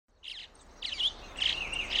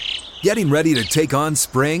Getting ready to take on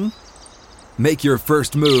spring? Make your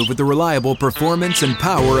first move with the reliable performance and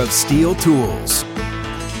power of Steel tools.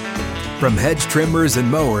 From hedge trimmers and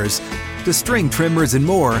mowers to string trimmers and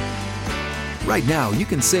more, right now you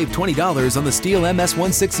can save $20 on the Steel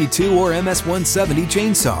MS-162 or MS-170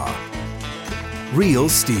 chainsaw. Real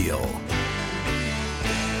Steel.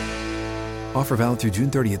 Offer valid through June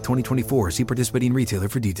 30th, 2024. See participating retailer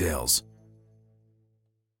for details.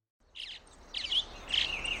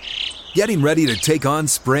 Getting ready to take on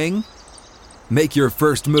spring? Make your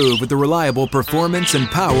first move with the reliable performance and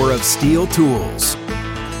power of Steel tools.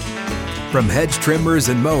 From hedge trimmers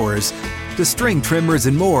and mowers to string trimmers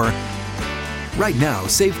and more, right now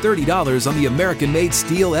save $30 on the American-made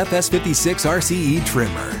Steel FS56 RCE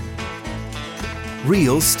trimmer.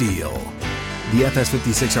 Real Steel. The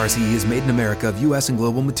FS56 RCE is made in America of U.S. and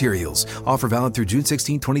global materials. Offer valid through June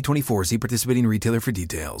 16, 2024. See participating retailer for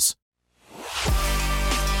details.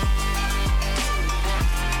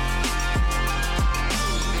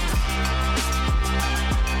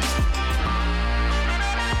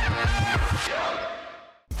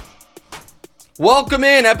 Welcome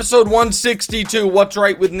in, episode 162, What's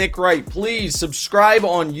Right with Nick Wright. Please subscribe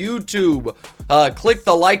on YouTube, click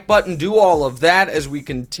the like button, do all of that as we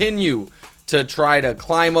continue to try to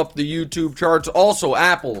climb up the YouTube charts. Also,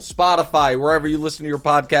 Apple, Spotify, wherever you listen to your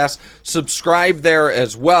podcast, subscribe there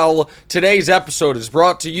as well. Today's episode is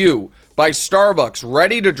brought to you by Starbucks,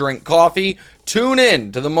 ready-to-drink coffee. Tune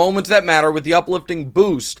in to the moments that matter with the uplifting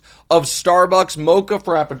boost of Starbucks Mocha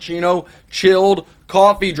Frappuccino chilled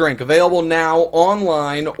coffee drink. Available now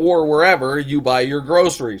online or wherever you buy your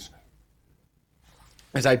groceries.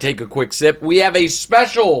 As I take a quick sip, we have a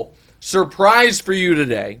special surprise for you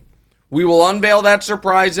today. We will unveil that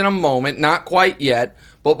surprise in a moment, not quite yet.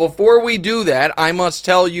 But before we do that, I must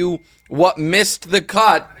tell you what missed the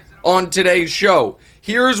cut on today's show.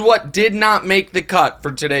 Here's what did not make the cut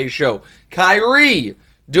for today's show. Kyrie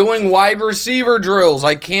doing wide receiver drills.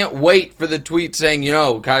 I can't wait for the tweet saying,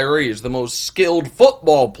 Kyrie is the most skilled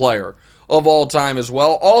football player of all time as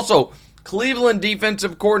well. Also, Cleveland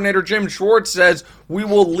defensive coordinator Jim Schwartz says, we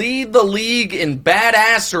will lead the league in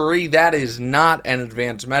badassery. That is not an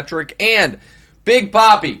advanced metric. And Big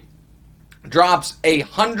Papi drops a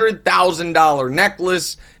 $100,000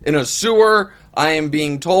 necklace in a sewer. I am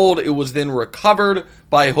being told it was then recovered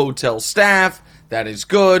by hotel staff. That is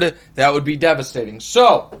good. That would be devastating.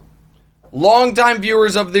 So, longtime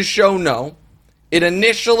viewers of this show know it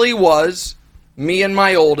initially was me and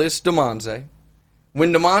my oldest, DeMonze.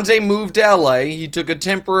 When DeMonze moved to LA, he took a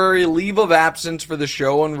temporary leave of absence for the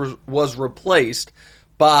show and was replaced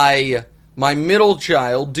by my middle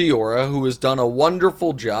child, Diora, who has done a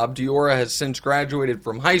wonderful job. Diora has since graduated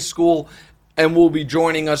from high school and will be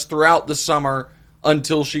joining us throughout the summer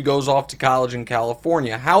until she goes off to college in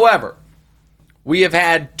California. However, we have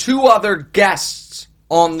had two other guests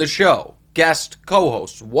on the show, guest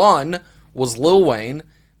co-hosts. One was Lil Wayne,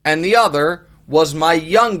 and the other was my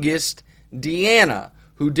youngest, Deanna,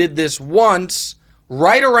 who did this once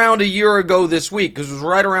right around a year ago this week, because it was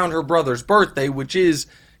right around her brother's birthday, which is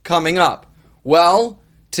coming up. Well,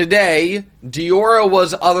 today, Diora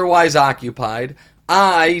was otherwise occupied.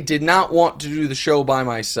 I did not want to do the show by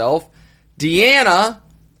myself. Deanna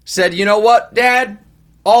said, you know what, Dad?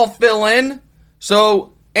 I'll fill in.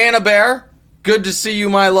 So, Anna Bear, good to see you,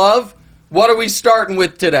 my love. What are we starting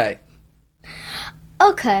with today?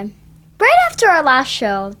 Okay. Right after our last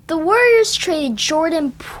show, the Warriors traded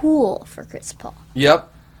Jordan Poole for Chris Paul.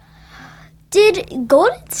 Yep. Did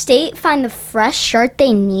Golden State find the fresh start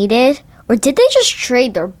they needed? Or did they just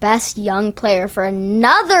trade their best young player for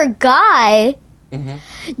another guy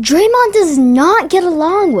Draymond does not get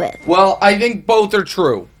along with? Well, I think both are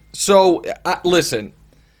true. So, listen,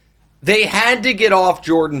 they had to get off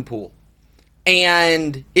Jordan Poole.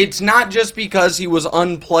 And it's not just because he was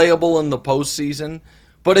unplayable in the postseason,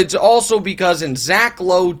 but it's also because, and Zach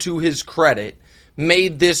Lowe, to his credit,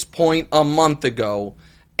 made this point a month ago,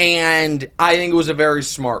 and I think it was a very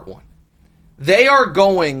smart one. They are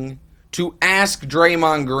going to ask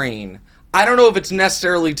Draymond Green, I don't know if it's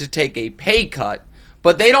necessarily to take a pay cut,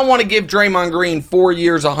 but they don't want to give Draymond Green 4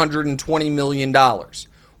 years, $120 million.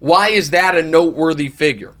 Why is that a noteworthy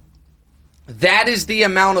figure? That is the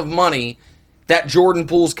amount of money that Jordan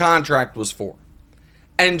Poole's contract was for.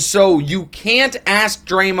 And so you can't ask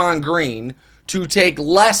Draymond Green to take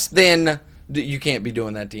less than... You can't be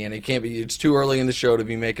doing that, Deanna. You can't be. It's too early in the show to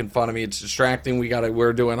be making fun of me. It's distracting.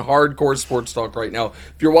 We're doing hardcore sports talk right now.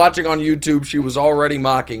 If you're watching on YouTube, she was already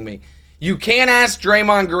mocking me. You can't ask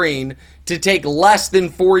Draymond Green to take less than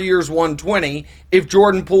 4 years, 120 if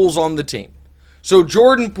Jordan Poole's on the team. So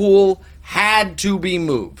Jordan Poole had to be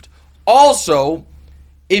moved. Also,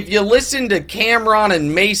 if you listen to Cameron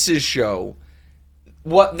and Mace's show,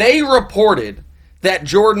 what they reported that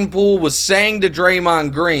Jordan Poole was saying to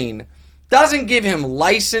Draymond Green doesn't give him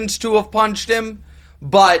license to have punched him,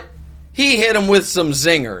 but he hit him with some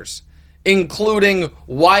zingers, including,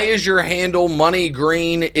 why is your handle money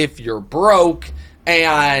green if you're broke,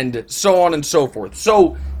 and so on and so forth.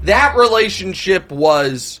 So that relationship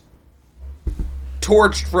was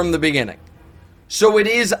torched from the beginning. So it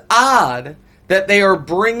is odd that they are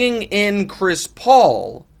bringing in Chris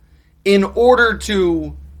Paul in order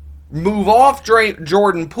to move off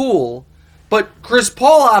Jordan Poole, but Chris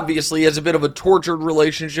Paul obviously has a bit of a tortured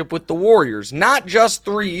relationship with the Warriors. Not just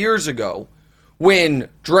 3 years ago when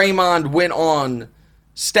Draymond went on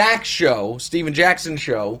Stack's show, Steven Jackson's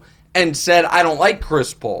show, and said, I don't like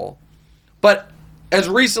Chris Paul. But as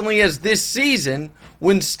recently as this season,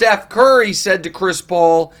 when Steph Curry said to Chris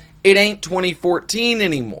Paul, it ain't 2014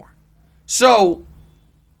 anymore. So,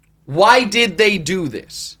 why did they do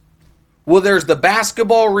this? Well, there's the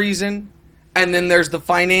basketball reason, and then there's the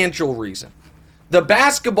financial reason. The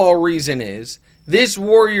basketball reason is this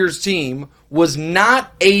Warriors team was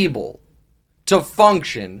not able to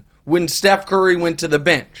function when Steph Curry went to the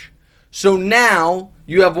bench. So now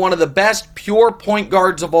you have one of the best pure point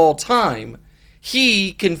guards of all time.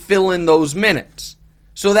 He can fill in those minutes.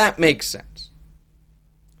 So that makes sense.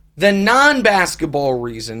 The non-basketball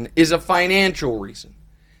reason is a financial reason.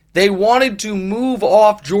 They wanted to move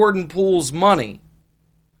off Jordan Poole's money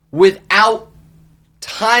without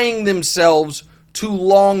tying themselves to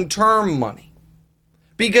long-term money.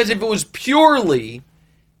 Because if it was purely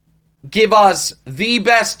give us the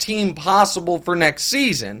best team possible for next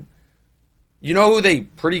season, you know who they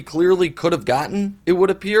pretty clearly could have gotten, it would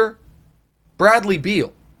appear? Bradley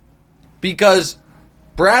Beal. Because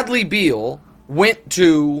Bradley Beal went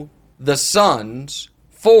to the Suns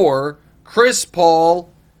for Chris Paul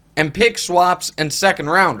and pick swaps and second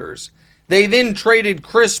rounders. They then traded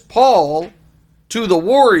Chris Paul to the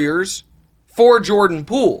Warriors for Jordan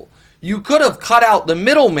Poole. You could have cut out the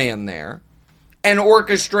middleman there and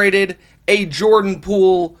orchestrated a Jordan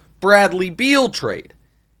Poole Bradley Beal trade.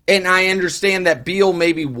 And I understand that Beal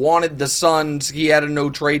maybe wanted the Suns. He had a no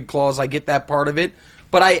trade clause. I get that part of it.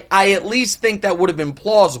 But I at least think that would have been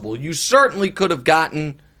plausible. You certainly could have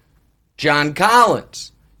gotten John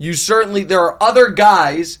Collins. There are other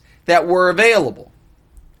guys that were available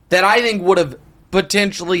that I think would have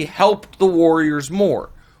potentially helped the Warriors more.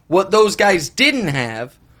 What those guys didn't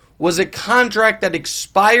have was a contract that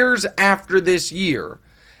expires after this year.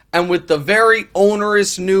 And with the very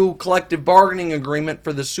onerous new collective bargaining agreement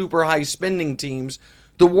for the super high spending teams,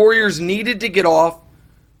 the Warriors needed to get off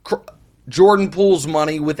Jordan Poole's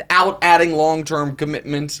money without adding long-term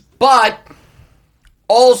commitments, but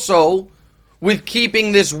also with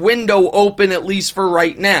keeping this window open at least for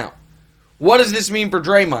right now. What does this mean for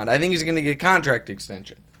Draymond? I think he's going to get a contract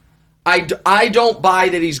extension. I don't buy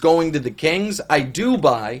that he's going to the Kings. I do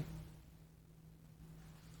buy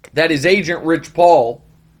that his agent, Rich Paul,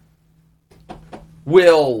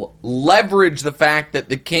 will leverage the fact that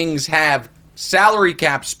the Kings have salary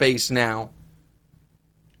cap space now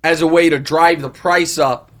as a way to drive the price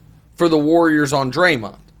up for the Warriors on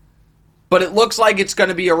Draymond. But it looks like it's going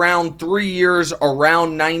to be around 3 years,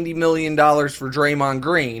 around $90 million for Draymond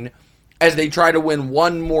Green as they try to win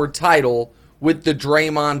one more title with the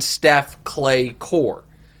Draymond, Steph, Clay core.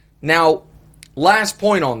 Now, last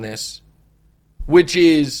point on this, which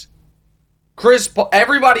is Chris Paul.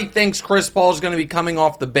 Everybody thinks Chris Paul is going to be coming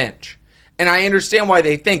off the bench. And I understand why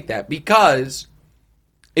they think that, because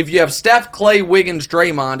if you have Steph, Clay, Wiggins,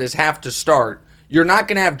 Draymond as have to start, you're not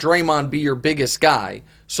going to have Draymond be your biggest guy.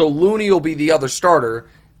 So Looney will be the other starter,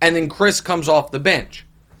 and then Chris comes off the bench.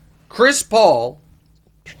 Chris Paul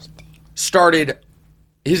started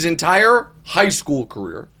his entire high school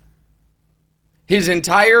career, his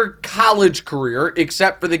entire college career,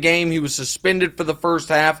 except for the game he was suspended for the first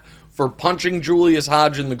half for punching Julius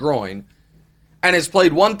Hodge in the groin, and has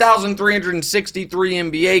played 1,363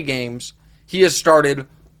 NBA games. He has started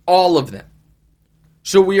all of them.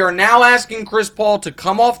 So we are now asking Chris Paul to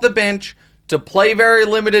come off the bench, to play very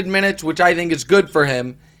limited minutes, which I think is good for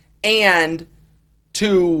him, and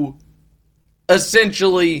to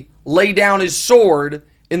essentially lay down his sword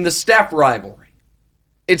in the Steph rivalry.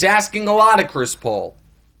 It's asking a lot of Chris Paul.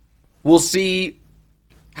 We'll see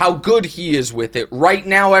how good he is with it. Right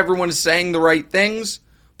now, everyone is saying the right things,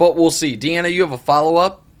 but we'll see. Deanna, you have a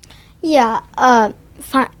follow-up? Yeah,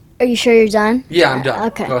 fine. Are you sure you're done? Yeah, I'm done.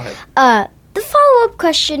 Okay. Go ahead. The follow-up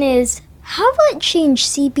question is, how will it change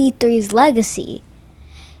CP3's legacy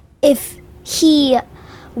if he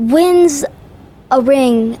wins a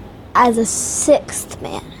ring as a sixth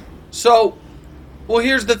man. So, well,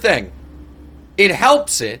 here's the thing. It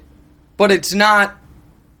helps it, but it's not,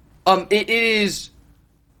 this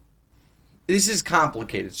is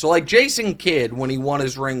complicated. So, like, Jason Kidd, when he won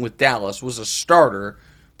his ring with Dallas, was a starter,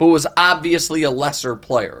 but was obviously a lesser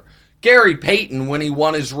player. Gary Payton, when he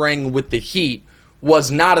won his ring with the Heat,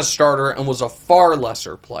 was not a starter and was a far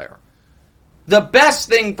lesser player. The best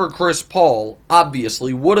thing for Chris Paul,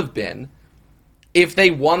 obviously, would have been if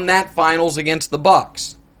they won that finals against the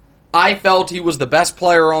Bucks. I felt he was the best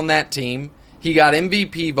player on that team. He got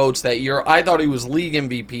MVP votes that year. I thought he was league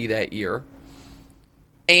MVP that year.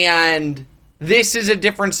 And this is a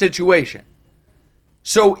different situation.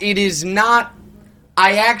 So it is not,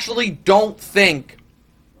 I actually don't think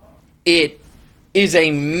it is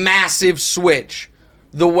a massive switch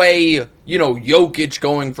the way, Jokic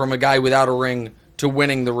going from a guy without a ring to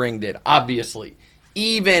winning the ring did. Obviously.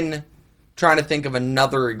 Even trying to think of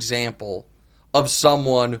another example of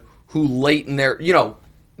someone who late in their,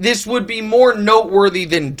 this would be more noteworthy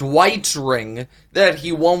than Dwight's ring that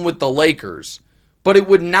he won with the Lakers. But it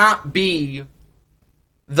would not be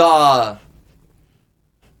I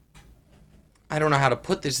don't know how to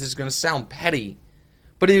put this. This is going to sound petty.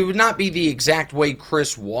 But it would not be the exact way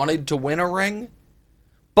Chris wanted to win a ring.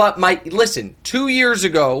 But listen, 2 years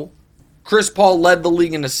ago, Chris Paul led the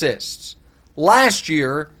league in assists. Last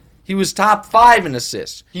year, he was top 5 in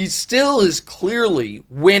assists. He still is clearly,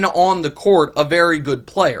 when on the court, a very good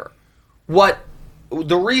player. The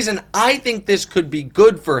reason I think this could be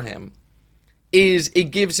good for him is it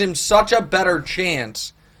gives him such a better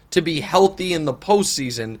chance to be healthy in the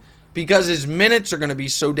postseason because his minutes are going to be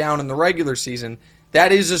so down in the regular season.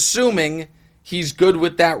 That is assuming he's good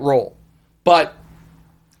with that role. But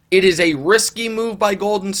it is a risky move by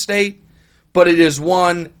Golden State, but it is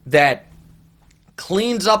one that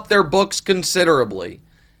cleans up their books considerably,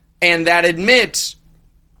 and that admits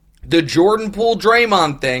the Jordan Poole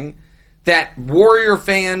Draymond thing that Warrior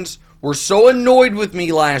fans were so annoyed with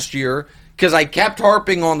me last year because I kept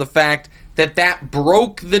harping on the fact that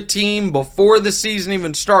broke the team before the season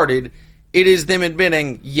even started. It is them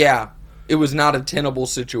admitting, yeah, it was not a tenable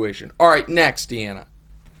situation. All right, next, Deanna.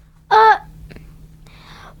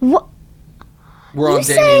 What? We're on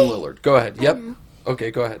Damian Lillard. Go ahead. Yep. Okay,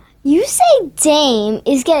 go ahead. You say Dame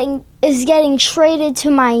is getting traded to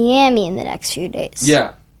Miami in the next few days.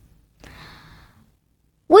 Yeah.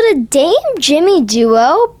 Would a Dame-Jimmy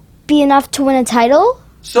duo be enough to win a title?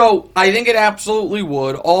 So, I think it absolutely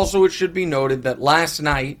would. Also, it should be noted that last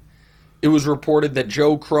night, it was reported that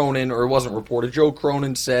Joe Cronin, or it wasn't reported, Joe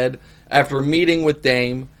Cronin said, after a meeting with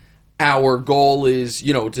Dame, our goal is,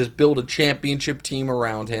 to build a championship team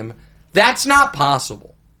around him. That's not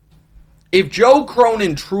possible. If Joe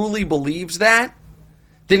Cronin truly believes that,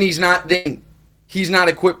 then he's not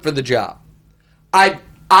equipped for the job. I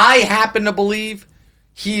happen to believe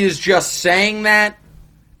he is just saying that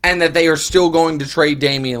and that they are still going to trade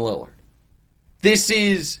Damian Lillard.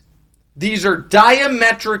 These are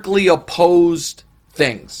diametrically opposed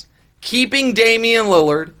things. Keeping Damian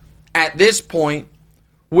Lillard at this point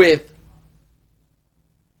with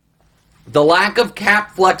the lack of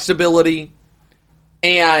cap flexibility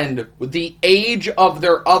and the age of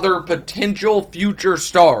their other potential future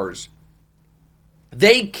stars,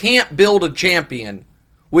 they can't build a champion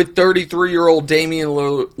with 33-year-old Damian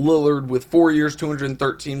Lillard with 4 years,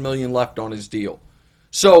 $213 million left on his deal.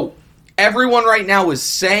 So everyone right now is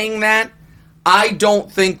saying that. I don't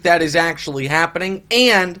think that is actually happening,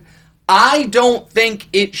 and I don't think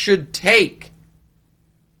it should take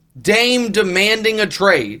Dame demanding a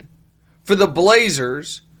trade for the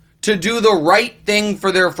Blazers to do the right thing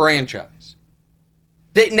for their franchise.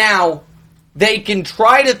 Now, they can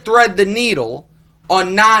try to thread the needle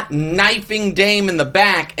on not knifing Dame in the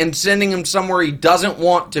back and sending him somewhere he doesn't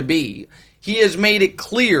want to be. He has made it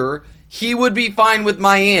clear he would be fine with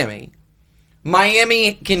Miami.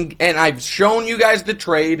 Miami can, and I've shown you guys the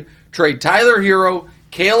trade Tyler Hero,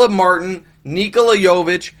 Caleb Martin, Nikola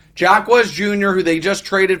Jovic, Jacquez Jr., who they just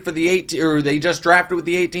traded for they just drafted with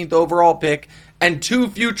the 18th overall pick, and 2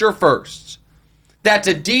 future firsts. That's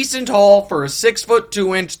a decent haul for a 6'2",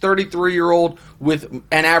 33-year-old with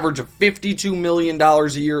an average of $52 million a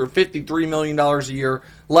year, or $53 million a year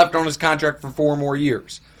left on his contract for 4 more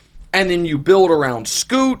years. And then you build around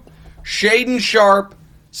Scoot, Shaden Sharp,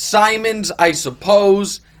 Simons, I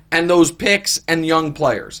suppose, and those picks and young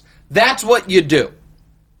players. That's what you do.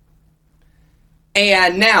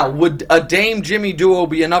 And now, would a Dame-Jimmy duo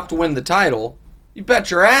be enough to win the title? You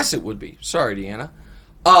bet your ass it would be. Sorry, Deanna.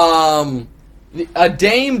 A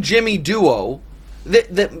Dame-Jimmy duo,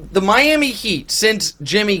 the Miami Heat, since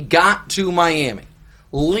Jimmy got to Miami,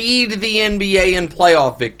 lead the NBA in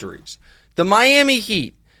playoff victories. The Miami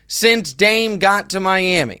Heat, since Jimmy got to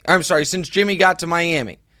Miami,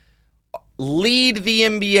 lead the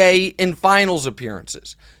NBA in finals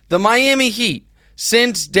appearances. The Miami Heat,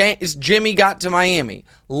 since Jimmy got to Miami,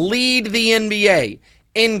 lead the NBA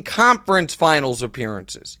in conference finals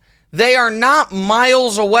appearances. They are not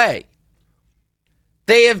miles away.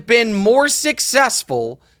 They have been more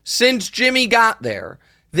successful since Jimmy got there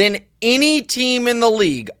than any team in the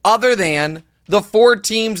league other than the 4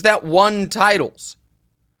 teams that won titles.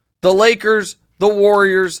 The Lakers, the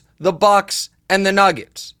Warriors, the Bucks, and the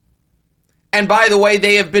Nuggets. And by the way,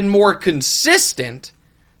 they have been more consistent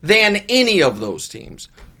than any of those teams.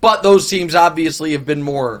 But those teams obviously have been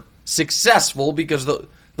more successful because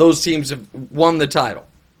those teams have won the title.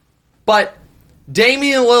 But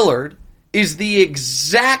Damian Lillard is the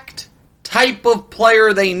exact type of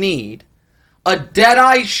player they need. A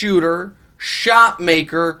dead-eye shooter, shot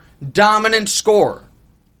maker, dominant scorer.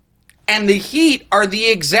 And the Heat are the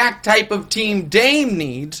exact type of team Dame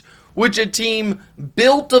needs, which a team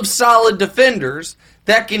built of solid defenders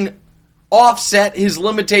that can offset his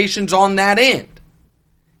limitations on that end.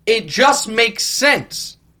 It just makes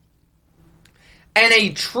sense. And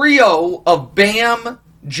a trio of Bam,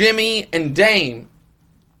 Jimmy, and Dame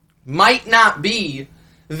might not be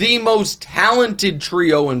the most talented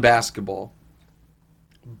trio in basketball,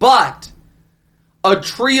 but a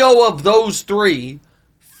trio of those 3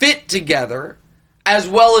 fit together as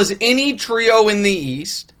well as any trio in the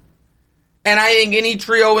East, and I think any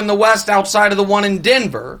trio in the West outside of the one in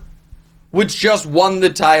Denver, which just won the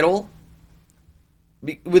title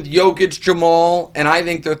with Jokic, Jamal, and I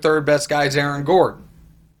think their third best guy is Aaron Gordon.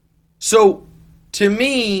 So, to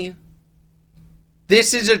me,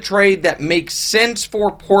 this is a trade that makes sense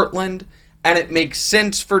for Portland, and it makes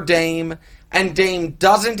sense for Dame, and Dame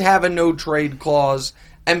doesn't have a no-trade clause,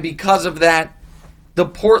 and because of that, the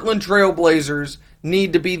Portland Trail Blazers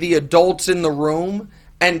need to be the adults in the room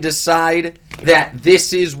and decide that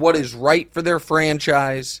this is what is right for their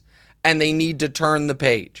franchise, and they need to turn the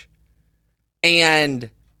page. And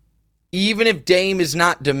even if Dame is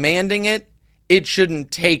not demanding it, it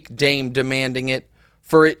shouldn't take Dame demanding it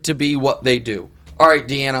for it to be what they do. All right,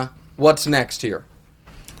 Deanna, what's next here?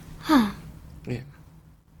 Yeah.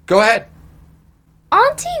 Go ahead.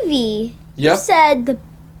 On TV, Yep. you said the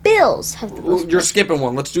Bills have the most. You're skipping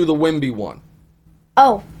one. Let's do the Wemby one.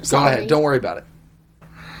 Oh, Go sorry. ahead. Don't worry about it.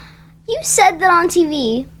 You said that on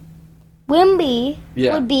TV, Wemby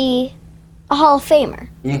would be a Hall of Famer.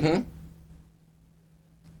 Mm-hmm.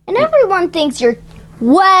 And everyone thinks you're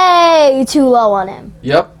way too low on him.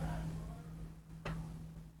 Yep.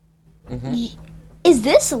 Mm-hmm. Is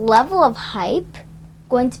this level of hype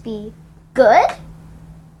going to be good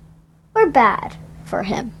or bad for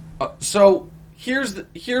him? So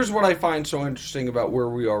here's what I find so interesting about where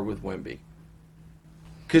we are with Wemby.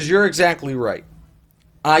 Because you're exactly right.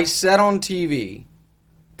 I said on TV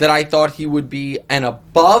that I thought he would be an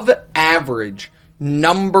above average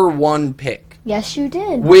number 1 pick. Yes, you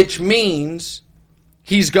did. Which means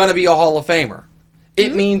he's going to be a Hall of Famer.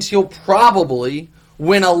 It means he'll probably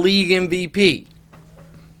win a league MVP.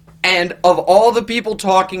 And of all the people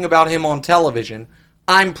talking about him on television,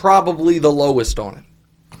 I'm probably the lowest on him.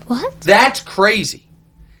 What? That's crazy.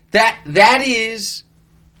 That is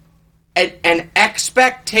an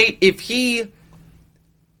expectation.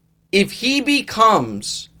 If he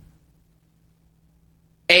becomes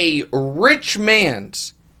a rich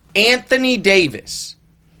man's Anthony Davis,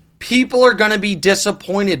 people are going to be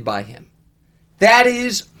disappointed by him. That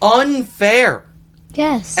is unfair.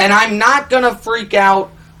 Yes. And I'm not going to freak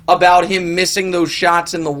out about him missing those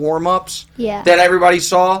shots in the warm-ups that everybody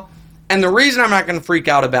saw. And the reason I'm not going to freak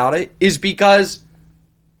out about it is because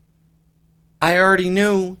I already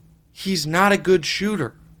knew he's not a good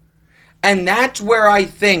shooter. And that's where I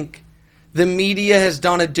think the media has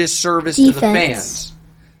done a disservice to the fans.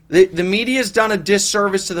 The media has done a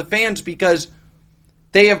disservice to the fans because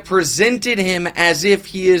they have presented him as if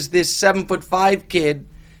he is this 7'5" kid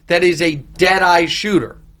that is a dead-eye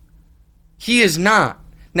shooter. He is not.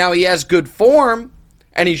 Now, he has good form,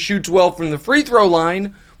 and he shoots well from the free throw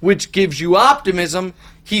line, which gives you optimism.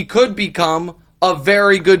 He could become a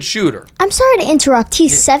very good shooter. I'm sorry to interrupt.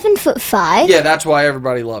 He's 7'5"? Yeah, that's why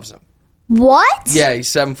everybody loves him. What? Yeah, he's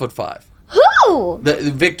 7'5". Who? The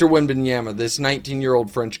Victor Wembanyama, this 19-year-old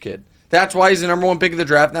French kid. That's why he's the number 1 pick of the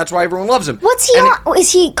draft, and that's why everyone loves him. What's he on?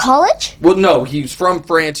 Is he college? Well, no, he's from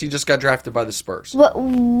France. He just got drafted by the Spurs.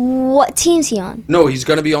 What team's he on? No, he's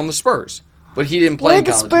going to be on the Spurs. But he didn't play in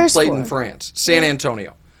college. He played in France. San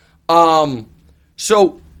Antonio.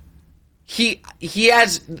 So he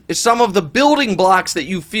has some of the building blocks that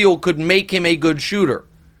you feel could make him a good shooter.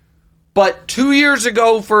 But 2 years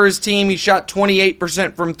ago for his team, he shot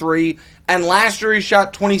 28% from three, and last year he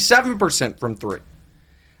shot 27% from three.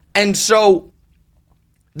 And so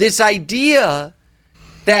this idea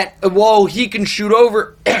that, well, he can shoot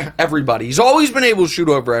over everybody. He's always been able to shoot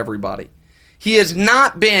over everybody. He has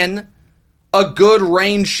not been a good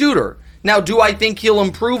range shooter. Now, do I think he'll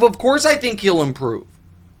improve? Of course I think he'll improve.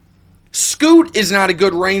 Scoot is not a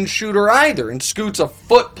good range shooter either, and Scoot's a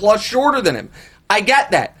foot plus shorter than him. I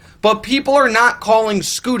get that. But people are not calling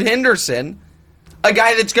Scoot Henderson a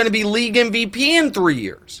guy that's going to be league MVP in 3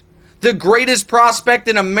 years. The greatest prospect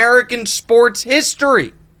in American sports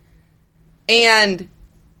history. And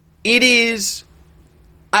it is...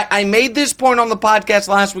 I made this point on the podcast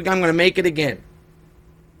last week. I'm going to make it again.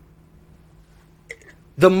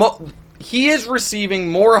 He is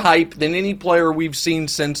receiving more hype than any player we've seen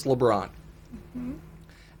since LeBron. Mm-hmm.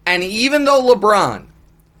 And even though LeBron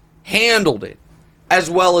handled it as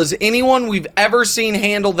well as anyone we've ever seen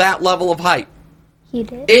handle that level of hype, he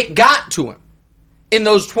did. It got to him in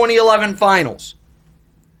those 2011 finals.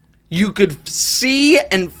 You could see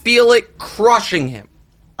and feel it crushing him.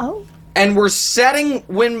 Oh. And we're setting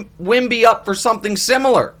Wemby up for something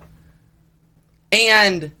similar.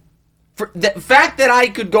 And for the fact that I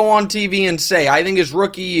could go on TV and say, I think his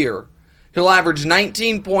rookie year, he'll average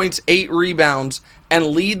 19 points, 8 rebounds, and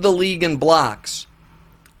lead the league in blocks,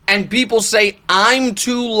 and people say I'm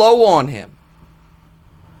too low on him,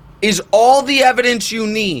 is all the evidence you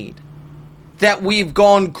need that we've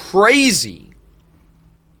gone crazy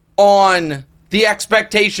on the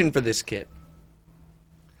expectation for this kid.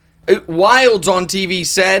 Wilds on TV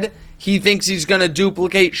said he thinks he's going to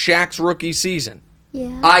duplicate Shaq's rookie season.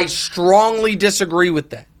 Yeah. I strongly disagree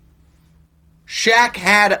with that. Shaq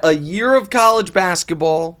had a year of college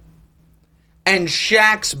basketball, and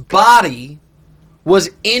Shaq's body was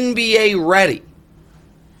NBA ready.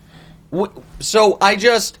 So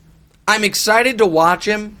I'm excited to watch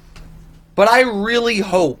him, but I really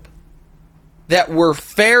hope that we're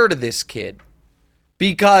fair to this kid,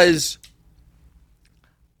 because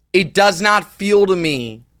it does not feel to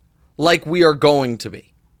me like we are going to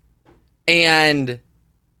be. And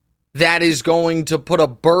that is going to put a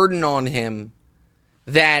burden on him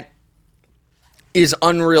that is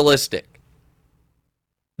unrealistic.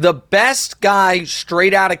 The best guy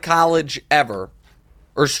straight out of college ever,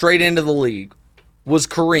 or straight into the league, was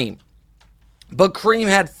Kareem. But Kareem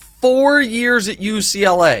had 4 years at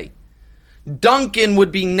UCLA. Duncan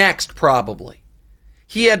would be next, probably.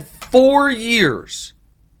 He had 4 years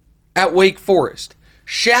at Wake Forest.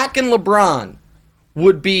 Shaq and LeBron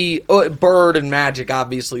would be, Bird and Magic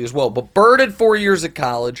obviously as well, but Bird had 4 years at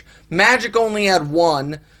college. Magic only had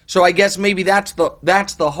 1, so I guess maybe that's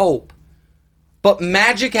the hope. But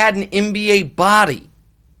Magic had an NBA body.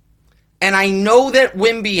 And I know that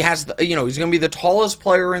Wemby has, he's going to be the tallest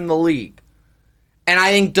player in the league. And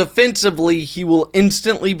I think defensively he will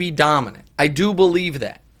instantly be dominant. I do believe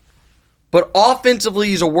that. But offensively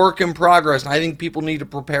he's a work in progress, and I think people need to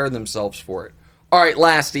prepare themselves for it. All right,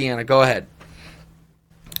 last, Deanna, go ahead.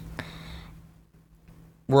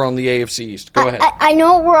 We're on the AFC East. Go ahead. I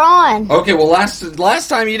know what we're on. Okay, well, last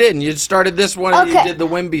time you didn't. You started this one and you did the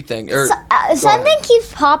Wemby thing. Something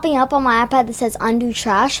keeps popping up on my iPad that says undo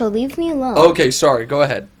trash, so leave me alone. Okay, sorry. Go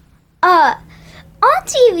ahead. On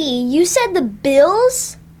TV, you said the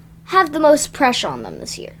Bills have the most pressure on them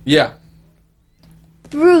this year. Yeah.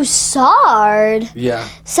 Broussard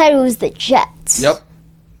said it was the Jets. Yep.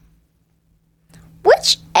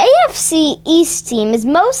 Which AFC East team is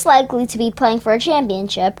most likely to be playing for a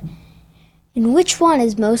championship? And which one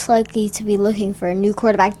is most likely to be looking for a new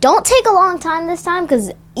quarterback? Don't take a long time this time,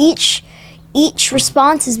 because each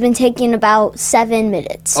response has been taking about 7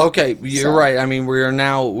 minutes. Okay, you're right. I mean, we are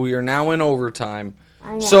now in overtime.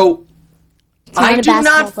 So I do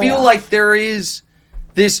not feel like there is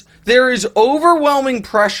overwhelming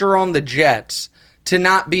pressure on the Jets to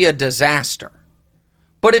not be a disaster.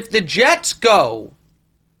 But if the Jets go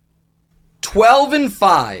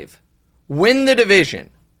 12-5, win the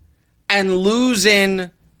division, and lose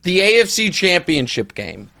in the AFC Championship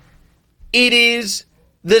game, it is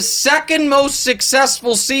the second most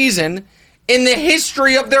successful season in the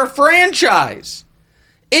history of their franchise.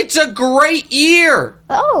 It's a great year.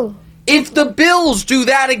 Oh. If the Bills do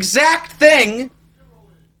that exact thing,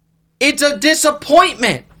 it's a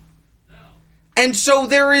disappointment. And so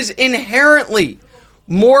there is inherently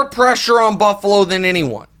more pressure on Buffalo than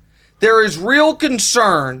anyone. There is real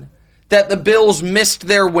concern that the Bills missed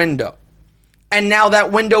their window. And now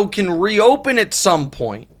that window can reopen at some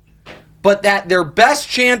point. but that their best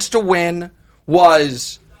chance to win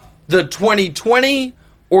was the 2020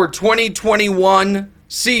 or 2021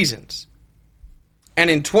 seasons. And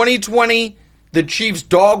in 2020, the Chiefs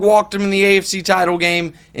dog-walked them in the AFC title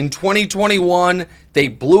game. In 2021, they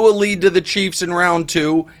blew a lead to the Chiefs in round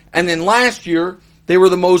 2. And then last year, they were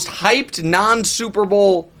the most hyped non-Super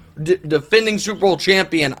Bowl, defending Super Bowl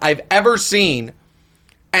champion I've ever seen.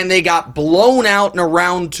 And they got blown out in a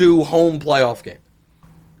round 2 home playoff game.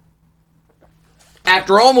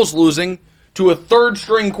 After almost losing to a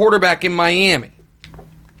third-string quarterback in Miami.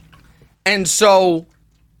 And so,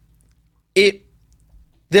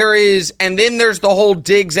 there's the whole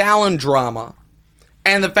Diggs-Allen drama.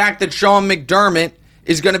 And the fact that Sean McDermott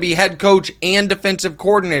is going to be head coach and defensive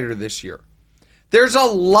coordinator this year. There's a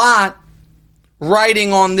lot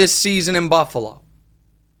riding on this season in Buffalo.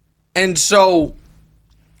 And so,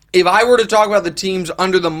 if I were to talk about the teams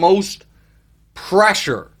under the most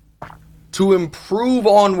pressure to improve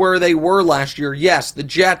on where they were last year, yes, the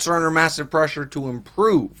Jets are under massive pressure to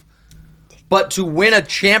improve. But to win a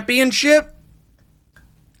championship,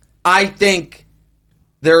 I think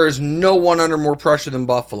there is no one under more pressure than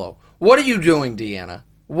Buffalo. What are you doing, Deanna?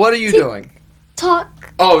 What are you doing?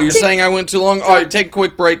 Talk. Oh, you're saying I went too long? All right, take a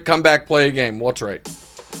quick break, come back, play a game. What's right?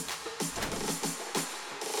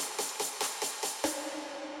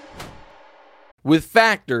 With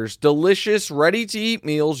Factor's delicious, ready-to-eat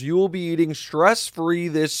meals, you will be eating stress-free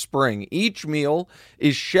this spring. Each meal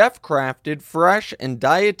is chef-crafted, fresh, and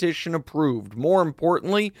dietitian-approved. More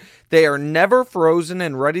importantly, they are never frozen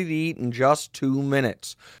and ready to eat in just 2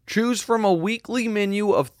 minutes. Choose from a weekly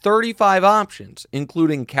menu of 35 options,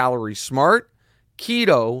 including Calorie Smart,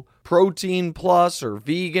 Keto, Protein Plus, or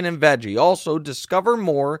Vegan and Veggie. Also, discover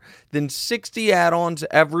more than 60 add-ons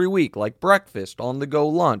every week, like breakfast, on-the-go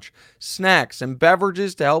lunch, snacks, and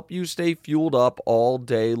beverages to help you stay fueled up all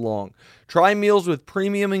day long. Try meals with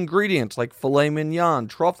premium ingredients like filet mignon,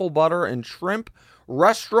 truffle butter, and shrimp,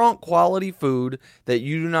 restaurant-quality food that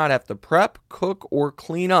you do not have to prep, cook, or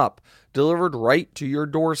clean up, delivered right to your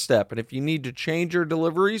doorstep. And if you need to change your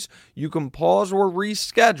deliveries, you can pause or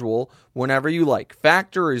reschedule whenever you like.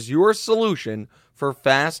 Factor is your solution for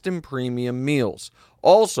fast and premium meals.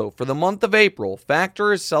 Also, for the month of April,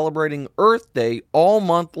 Factor is celebrating Earth Day all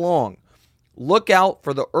month long. Look out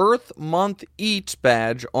for the Earth Month Eats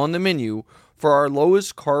badge on the menu for our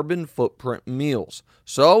lowest carbon footprint meals.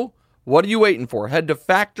 So, what are you waiting for? Head to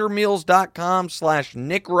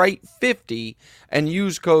factormeals.com/NickWright50 and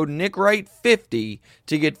use code NickWright50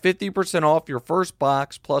 to get 50% off your first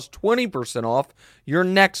box plus 20% off your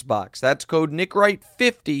next box. That's code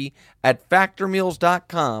NickWright50 at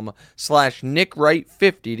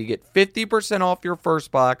factormeals.com/NickWright50 to get 50% off your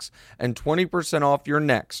first box and 20% off your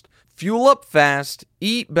next. Fuel up fast,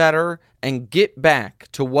 eat better, and get back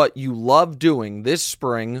to what you love doing this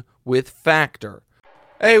spring with Factor.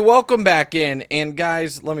 Hey, welcome back in, and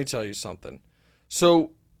guys, let me tell you something.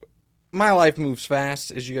 So, my life moves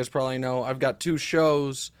fast, as you guys probably know. I've got 2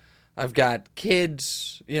 shows, I've got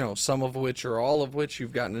kids, some of which or all of which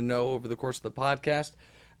you've gotten to know over the course of the podcast,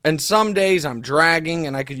 and some days I'm dragging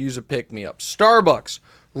and I could use a pick-me-up. Starbucks,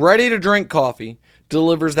 ready-to-drink coffee,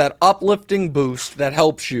 delivers that uplifting boost that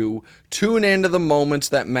helps you tune into the moments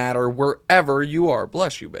that matter wherever you are.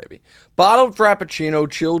 Bless you, baby. Bottled Frappuccino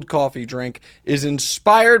chilled coffee drink is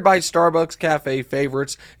inspired by Starbucks cafe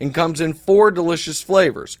favorites and comes in 4 delicious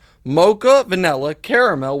flavors: mocha, vanilla,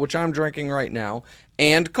 caramel, which I'm drinking right now,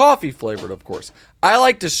 and coffee flavored, of course. I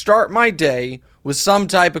like to start my day with some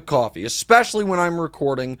type of coffee, especially when I'm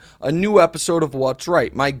recording a new episode of What's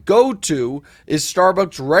Right. My go-to is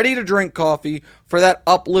Starbucks ready-to-drink coffee for that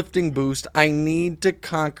uplifting boost I need to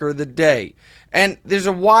conquer the day. And there's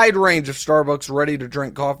a wide range of Starbucks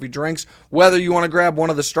ready-to-drink coffee drinks, whether you want to grab one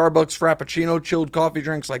of the Starbucks Frappuccino chilled coffee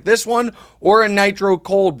drinks like this one, or a Nitro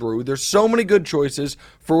cold brew. There's so many good choices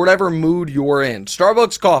for whatever mood you're in.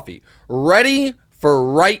 Starbucks coffee, ready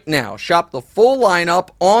for right now. Shop the full lineup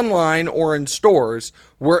online or in stores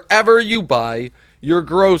wherever you buy your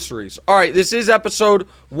groceries. All right, this is episode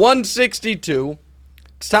 162.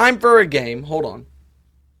 It's time for a game. Hold on.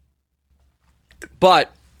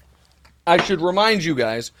 But I should remind you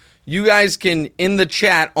guys can, in the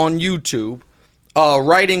chat on YouTube,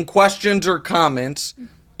 write in questions or comments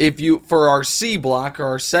for our C block or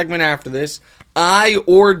our segment after this. I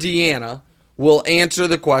or Deanna will answer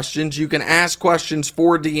the questions. You can ask questions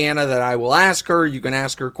for Deanna that I will ask her. You can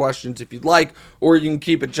ask her questions if you'd like, or you can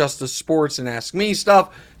keep it just to sports and ask me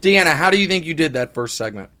stuff. Deanna, how do you think you did that first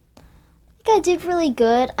segment? I think I did really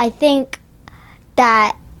good. I think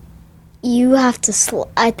that you have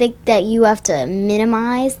to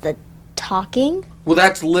minimize the talking. Well,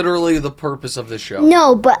 that's literally the purpose of this show.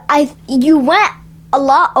 No, but you went a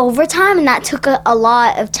lot overtime, and that took a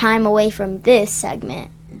lot of time away from this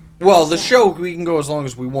segment. Well, the show, we can go as long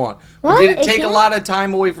as we want. What? Did it take a lot of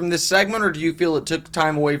time away from this segment, or do you feel it took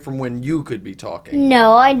time away from when you could be talking?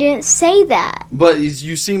 No, I didn't say that. But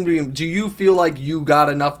you seem to be, do you feel like you got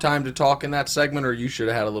enough time to talk in that segment, or you should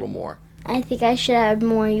have had a little more? I think I should have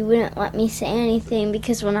more. You wouldn't let me say anything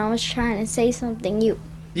because when I was trying to say something, you...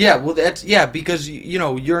 Yeah, well, because,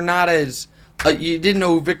 you're not as, you didn't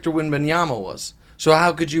know who Victor Wembanyama was. So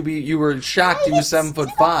how could you be, you were shocked he was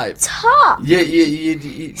 7'5". Top. Yeah.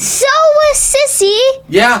 So was Sissy.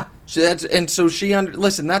 Yeah.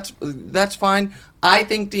 Listen, that's fine. I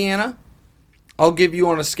think, Deanna, I'll give you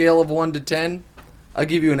on a scale of 1 to 10, I'll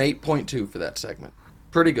give you an 8.2 for that segment.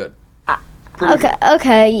 Pretty good.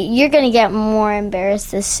 Okay, you're going to get more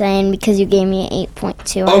embarrassed this saying because you gave me an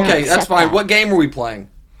 8.2. Okay, that's fine. What game are we playing?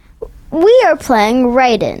 We are playing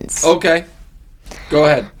Wright-Ins. Okay. Go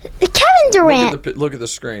ahead. Kevin Durant. Look at the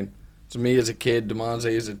screen. It's me as a kid,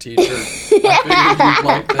 DeMonze as a teacher. I figured you'd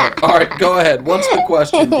like that. All right, go ahead. What's the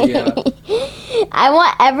question, Deanna? I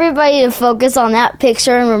want everybody to focus on that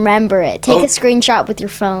picture and remember it. Take a screenshot with your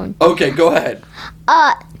phone. Okay, go ahead.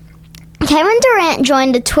 Kevin Durant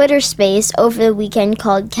joined a Twitter space over the weekend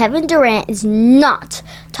called Kevin Durant is not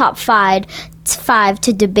top five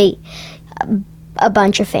to debate a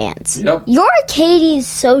bunch of fans. Yep. You're Katie's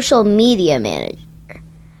social media manager.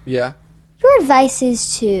 Yeah. Your advice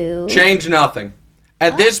is to... Change nothing.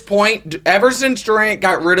 At this point, ever since Durant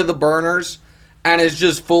got rid of the burners and has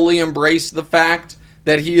just fully embraced the fact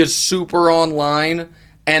that he is super online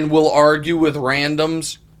and will argue with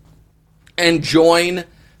randoms and join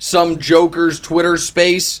some joker's Twitter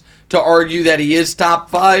space to argue that he is top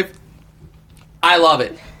 5, I love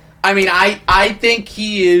it. I mean, I think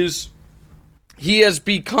he has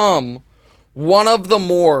become one of the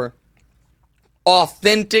more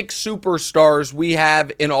authentic superstars we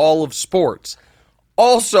have in all of sports.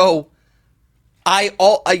 Also, I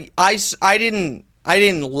didn't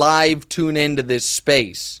live tune into this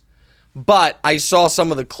space, but I saw some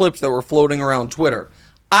of the clips that were floating around Twitter.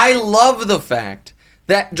 I love the fact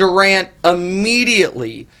that Durant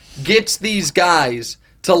immediately gets these guys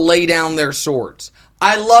to lay down their swords.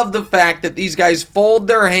 I love the fact that these guys fold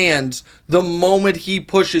their hands the moment he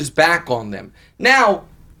pushes back on them. Now,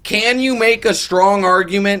 can you make a strong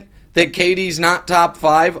argument that KD's not top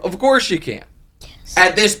 5? Of course you can. Yes.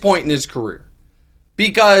 At this point in his career.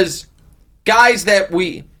 Because guys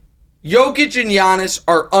Jokic and Giannis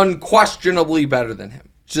are unquestionably better than him.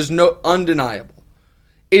 It's just undeniable.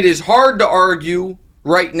 It is hard to argue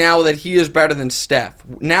right now that he is better than Steph.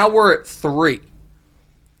 Now we're at 3.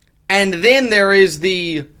 And then there is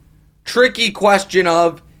the tricky question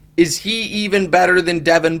of, is he even better than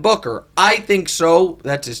Devin Booker? I think so.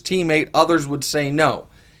 That's his teammate. Others would say no.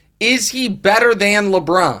 Is he better than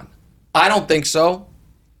LeBron? I don't think so.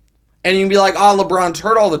 And you can be like, LeBron's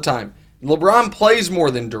hurt all the time. LeBron plays more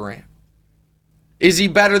than Durant. Is he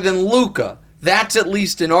better than Luka? That's at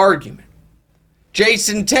least an argument.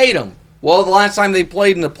 Jason Tatum. Well, the last time they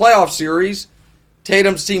played in the playoff series,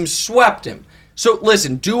 Tatum's team swept him. So,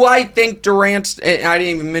 listen, do I think Durant's... And I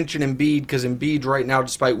didn't even mention Embiid, because Embiid right now,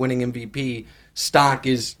 despite winning MVP, stock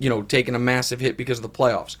is, taking a massive hit because of the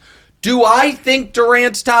playoffs. Do I think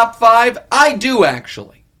Durant's top 5? I do,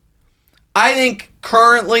 actually. I think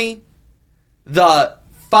currently the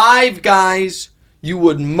 5 guys you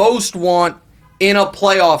would most want in a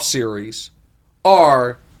playoff series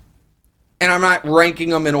are... And I'm not ranking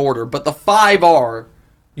them in order, but the 5 are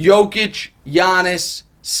Jokic, Giannis,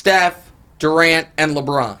 Steph, Durant, and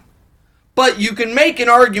LeBron. But you can make an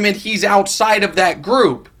argument he's outside of that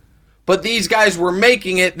group. But these guys were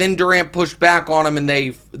making it, then Durant pushed back on him, and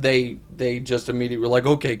they just immediately were like,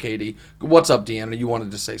 okay, Katie, what's up, Deanna? You wanted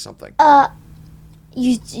to say something.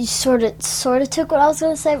 You sort of took what I was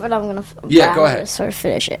going to say, but I'm going to... Yeah, go ahead. Sort of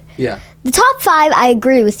finish it. Yeah. The top 5, I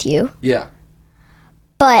agree with you. Yeah.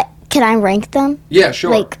 But can I rank them? Yeah,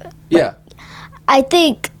 sure. Yeah. I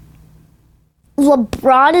think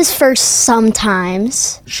LeBron is first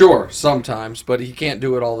sometimes. Sure, sometimes, but he can't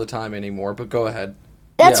do it all the time anymore, but go ahead.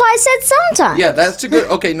 That's why I said sometimes. Yeah, that's a good...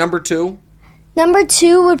 Okay, number 2. Number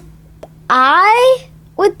 2 I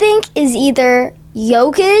would think is either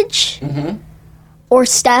Jokic or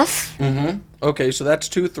Steph. Okay, so that's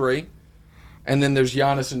 2, 3. And then there's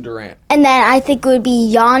Giannis and Durant. And then I think it would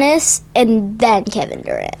be Giannis and then Kevin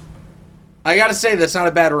Durant. I gotta say, that's not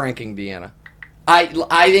a bad ranking, Deanna. I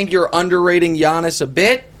think you're underrating Giannis a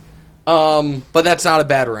bit, but that's not a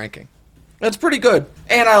bad ranking. That's pretty good.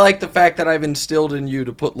 And I like the fact that I've instilled in you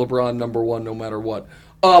to put LeBron number 1 no matter what.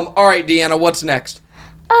 All right, Deanna, what's next?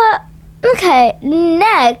 Okay,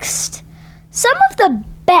 next, some of the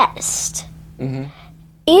best in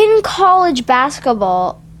college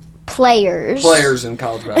basketball players In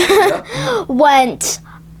college basketball. went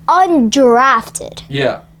undrafted.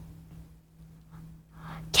 Yeah.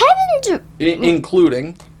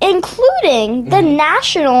 Including The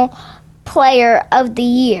National Player of the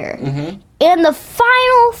Year and the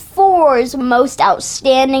Final Four's most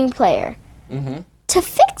outstanding player. To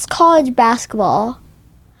fix college basketball,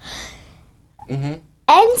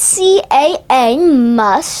 NCAA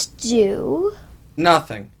must do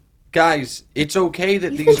nothing. Guys, it's okay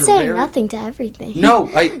that You've these been are saying very... nothing to everything. No,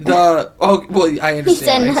 I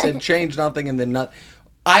understand. I said change nothing and then nothing.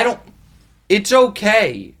 It's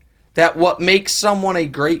okay that what makes someone a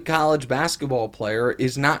great college basketball player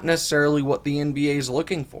is not necessarily what the NBA is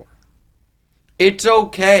looking for. It's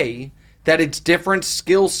okay that it's different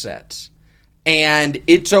skill sets. And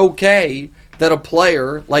it's okay that a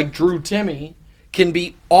player like Drew Timme can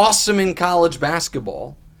be awesome in college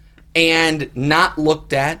basketball and not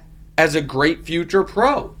looked at as a great future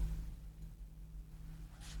pro.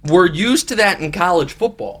 We're used to that in college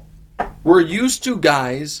football. We're used to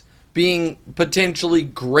guys being potentially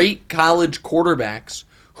great college quarterbacks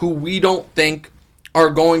who we don't think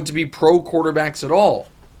are going to be pro quarterbacks at all.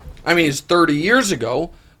 I mean, it's 30 years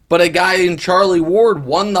ago, but a guy in Charlie Ward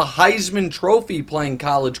won the Heisman Trophy playing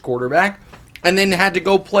college quarterback and then had to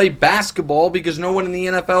go play basketball because no one in the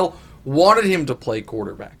NFL wanted him to play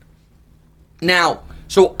quarterback. Now,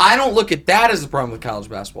 so I don't look at that as the problem with college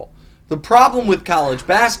basketball. The problem with college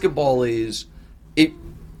basketball is, I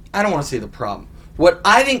don't want to say the problem. What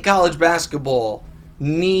I think college basketball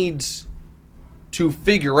needs to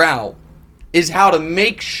figure out is how to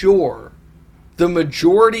make sure the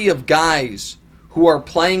majority of guys who are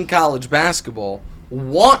playing college basketball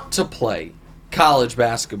want to play college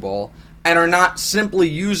basketball and are not simply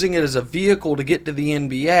using it as a vehicle to get to the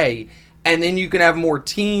NBA, and then you can have more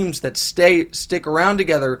teams that stick around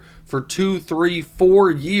together for 2, 3,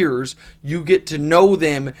 4 years. You get to know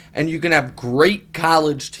them, and you can have great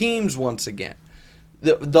college teams once again.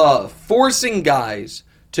 The forcing guys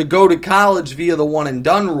to go to college via the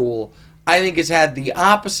one-and-done rule, I think has had the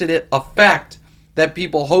opposite effect that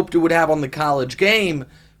people hoped it would have on the college game,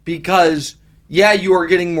 because, yeah, you are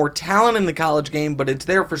getting more talent in the college game, but it's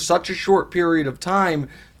there for such a short period of time.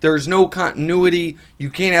 There's no continuity. You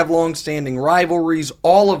can't have long-standing rivalries,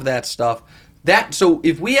 all of that stuff. So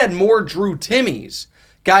if we had more Drew Timmes,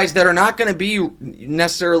 guys that are not going to be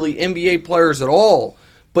necessarily NBA players at all,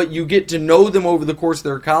 but you get to know them over the course of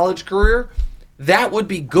their college career, that would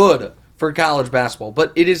be good for college basketball.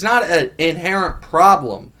 But it is not an inherent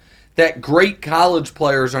problem that great college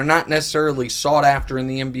players are not necessarily sought after in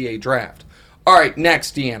the NBA draft. All right,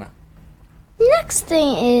 next, Deanna. Next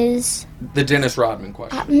thing is the Dennis Rodman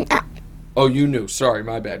question. Oh, you knew. Sorry,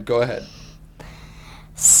 my bad. Go ahead.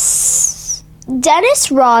 Dennis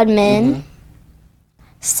Rodman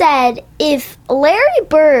said if Larry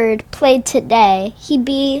Bird played today, he'd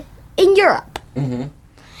be in Europe. And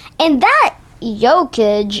that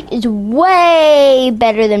Jokic is way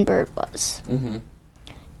better than Bird was.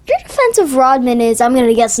 Your defense of Rodman is, I'm going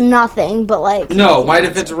to guess nothing, but like... No, my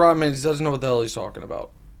defense of Rodman doesn't know what the hell he's talking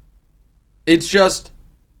about. It's just,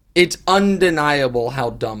 it's undeniable how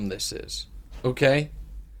dumb this is, okay?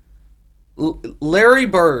 Larry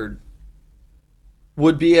Bird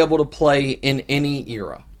would be able to play in any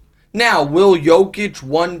era. Now, will Jokic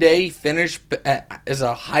one day finish as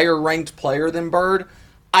a higher-ranked player than Bird?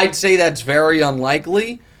 I'd say that's very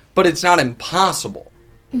unlikely, but it's not impossible.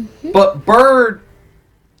 But Bird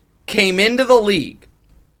came into the league,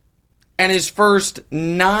 and his first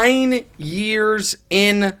 9 years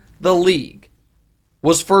in the league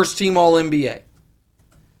was first-team All-NBA.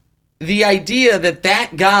 The idea that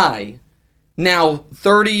that guy, now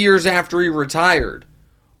 30 years after he retired,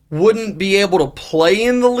 wouldn't be able to play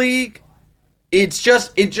in the league, it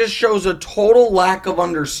just shows a total lack of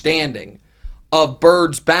understanding of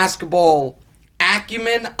Bird's basketball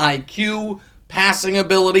acumen, IQ, passing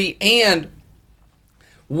ability, and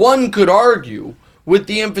one could argue, with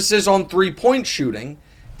the emphasis on three-point shooting,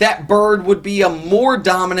 that Bird would be a more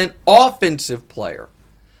dominant offensive player.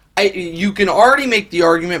 You can already make the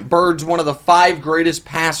argument Bird's one of the 5 greatest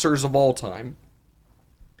passers of all time.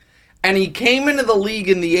 And he came into the league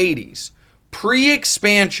in the 80s,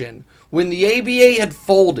 pre-expansion, when the ABA had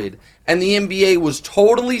folded and the NBA was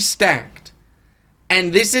totally stacked.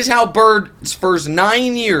 And this is how Bird's first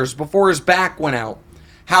 9 years before his back went out,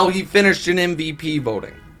 how he finished in MVP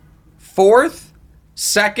voting. 4th,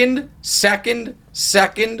 2nd, 2nd,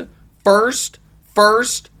 2nd, 1st,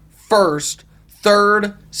 1st, 1st,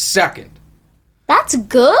 third, second. That's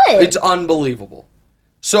good. It's unbelievable.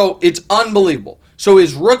 So it's unbelievable. So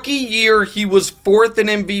his rookie year, he was fourth in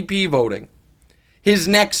MVP voting. His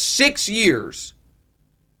next 6 years,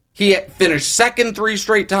 he finished second 3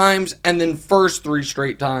 straight times and then first 3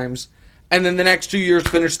 straight times. And then the next 2 years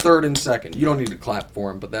finished third and second. You don't need to clap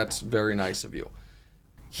for him, but that's very nice of you.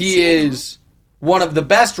 He is one of the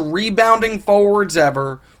best rebounding forwards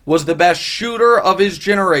ever, was the best shooter of his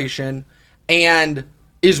generation, and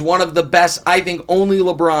is one of the best. I think only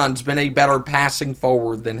LeBron's been a better passing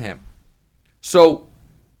forward than him. So,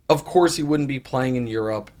 of course he wouldn't be playing in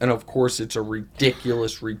Europe, and of course it's a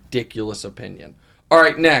ridiculous, ridiculous opinion. All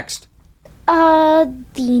right, next.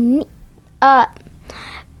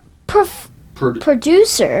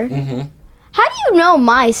 Producer. Mm-hmm. How do you know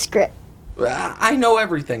my script? I know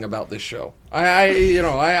everything about this show.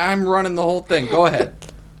 I'm running the whole thing. Go ahead.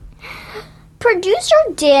 Producer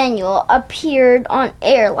Daniel appeared on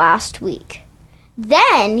air last week.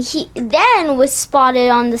 Then was spotted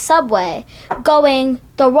on the subway going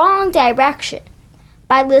the wrong direction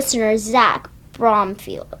by listener Zach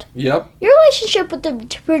Bromfield. Yep. Your relationship with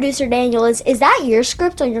the producer Daniel is that your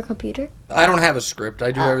script on your computer? I don't have a script.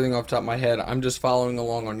 I do everything off the top of my head. I'm just following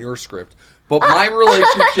along on your script. But my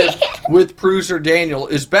relationship with producer Daniel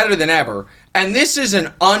is better than ever. And this is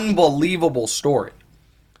an unbelievable story.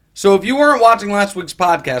 So if you weren't watching last week's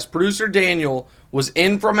podcast, producer Daniel was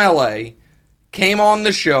in from LA, came on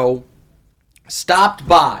the show, stopped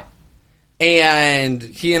by, and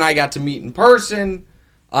he and I got to meet in person.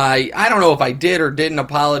 I don't know if I did or didn't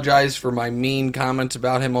apologize for my mean comments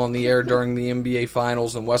about him on the air during the NBA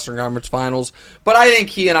Finals and Western Conference Finals, but I think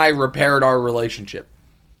he and I repaired our relationship.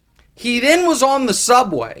 He then was on the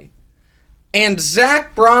subway, and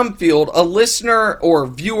Zach Bromfield, a listener or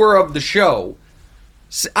viewer of the show,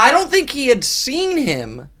 I don't think he had seen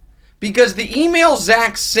him because the email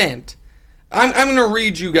Zach sent, I'm going to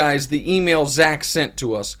read you guys the email Zach sent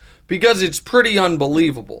to us because it's pretty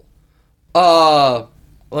unbelievable.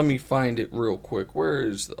 Let me find it real quick. Where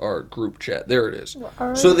is our group chat? There it is.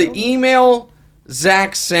 So the email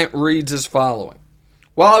Zach sent reads as following.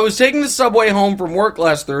 While I was taking the subway home from work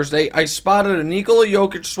last Thursday, I spotted a Nikola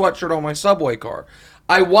Jokic sweatshirt on my subway car.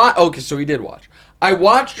 Okay, so he did watch. I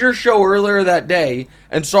watched your show earlier that day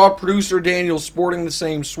and saw producer Daniel sporting the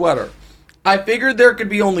same sweater. I figured there could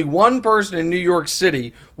be only one person in New York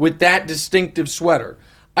City with that distinctive sweater.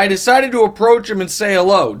 I decided to approach him and say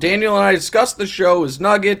hello. Daniel and I discussed the show, his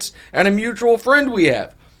nuggets, and a mutual friend we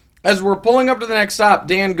have. As we're pulling up to the next stop,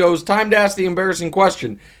 Dan goes, time to ask the embarrassing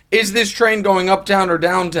question. Is this train going uptown or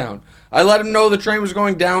downtown? I let him know the train was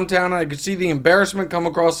going downtown, and I could see the embarrassment come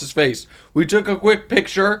across his face. We took a quick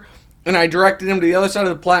picture, and I directed him to the other side of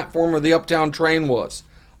the platform where the uptown train was.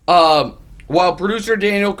 While producer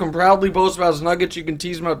Daniel can proudly boast about his nuggets, you can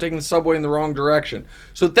tease him about taking the subway in the wrong direction.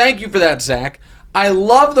 So thank you for that, Zach. I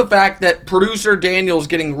love the fact that producer Daniel's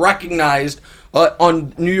getting recognized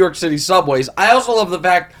on New York City subways. I also love the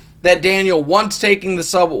fact that Daniel, once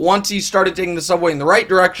he started taking the subway in the right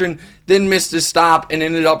direction, then missed his stop and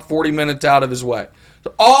ended up 40 minutes out of his way.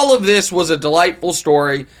 So all of this was a delightful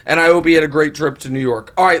story, and I hope he had a great trip to New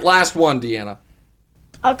York. All right, last one, Deanna.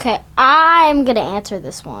 Okay, I'm going to answer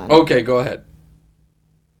this one. Okay, go ahead.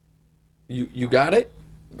 You got it?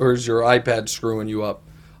 Or is your iPad screwing you up?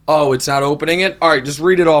 Oh, it's not opening it? All right, just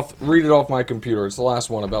read it off my computer. It's the last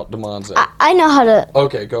one about DeMonze. I know how to...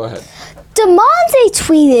 Okay, go ahead. DeMonze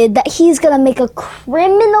tweeted that he's going to make a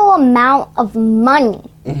criminal amount of money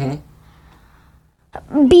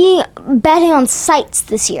betting on sites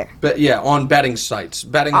this year. On betting sites.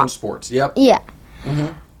 Betting on sports, yep. Yeah.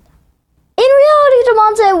 In reality,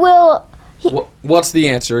 DeMonze will... What's the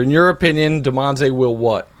answer? In your opinion, DeMonze will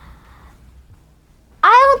what?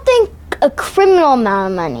 I don't think a criminal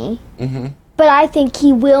amount of money, but I think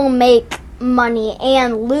he will make money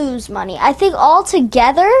and lose money. I think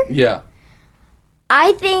altogether... Yeah.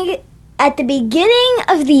 I think at the beginning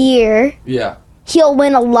of the year, he'll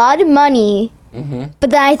win a lot of money, but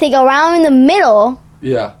then I think around in the middle,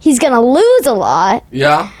 he's going to lose a lot.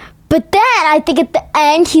 Yeah. But then I think at the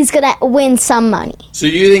end, he's going to win some money. So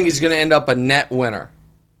you think he's going to end up a net winner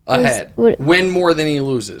ahead? Win more than he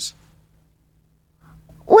loses?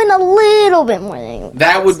 Win a little bit more than he loses.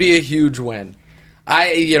 That would be a huge win.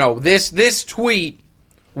 This tweet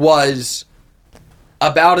was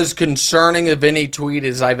about as concerning of any tweet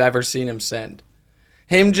as I've ever seen him send.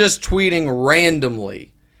 Him just tweeting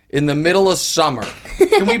randomly in the middle of summer.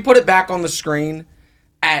 Can we put it back on the screen?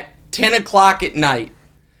 At 10 o'clock at night,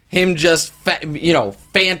 him just,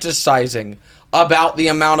 fantasizing about the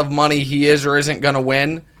amount of money he is or isn't going to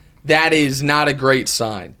win. that is not a great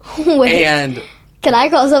sign. Wait, And can I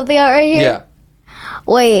call something out right here? yeah,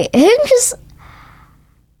 Wait, I'm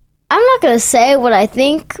not going to say what I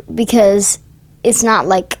think because it's not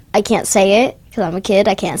like I can't say it because I'm a kid.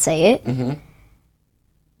 I can't say it. mm-hmm.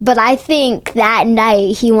 But I think that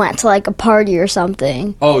night he went to like a party or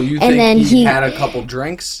something. Oh, you And think then he had a couple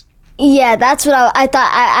drinks? Yeah, that's what I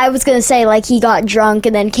thought. I was gonna say like he got drunk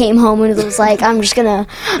and then came home and was like, I'm just gonna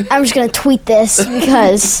tweet this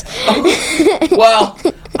because. Well,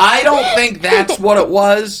 I don't think that's what it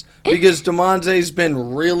was because DeMonte's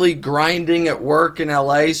been really grinding at work in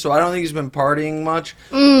LA, so I don't think he's been partying much.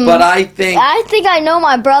 But I think I know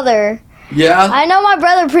my brother. yeah. I know my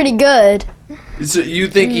brother pretty good. So you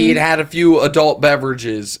think he'd had a few adult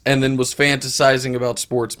beverages and then was fantasizing about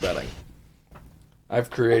sports betting? I've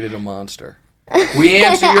created a monster. We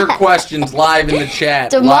answer your questions live in the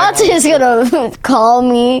chat. DeMonte is gonna call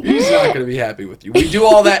me. He's not going to be happy with you. We do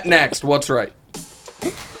all that next. What's right?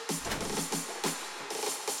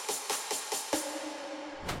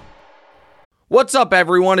 What's up,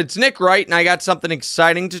 everyone? It's Nick Wright, and I got something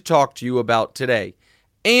exciting to talk to you about today.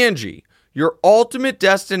 Angie, your ultimate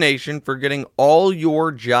destination for getting all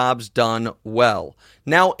your jobs done well.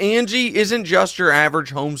 Now, Angie isn't just your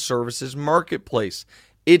average home services marketplace.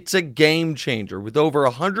 It's a game changer with over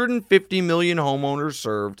 150 million homeowners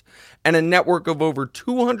served and a network of over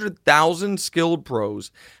 200,000 skilled pros.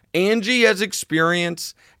 Angie has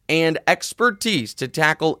experience and expertise to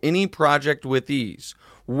tackle any project with ease.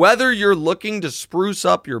 Whether you're looking to spruce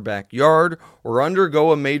up your backyard or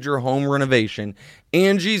undergo a major home renovation,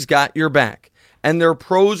 Angie's got your back. And their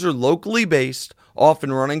pros are locally based,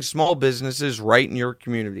 often running small businesses right in your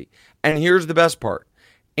community. And here's the best part.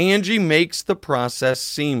 Angie makes the process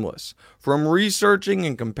seamless. From researching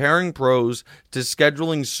and comparing pros to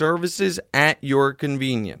scheduling services at your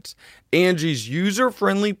convenience. Angie's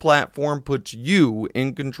user-friendly platform puts you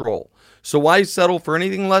in control. So why settle for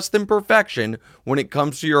anything less than perfection when it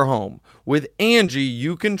comes to your home? With Angie,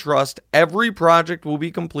 you can trust every project will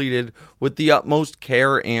be completed with the utmost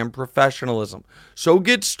care and professionalism. So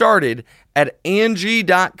get started at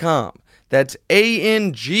Angie.com. That's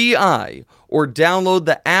ANGI, or download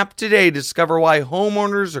the app today to discover why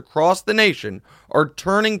homeowners across the nation are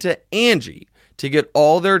turning to Angie to get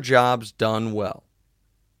all their jobs done well.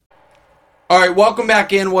 All right, welcome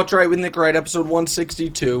back in. What's Right with Nick Wright, episode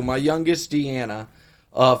 162. My youngest, Deanna,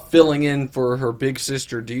 filling in for her big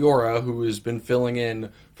sister, Diora, who has been filling in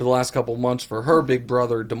for the last couple months for her big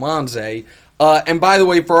brother, DeMonte. And by the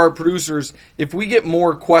way, for our producers, if we get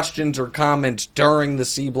more questions or comments during the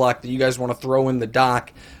C block that you guys want to throw in the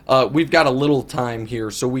doc, we've got a little time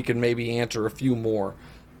here so we can maybe answer a few more.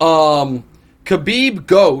 Khabib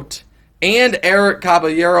Goat and Eric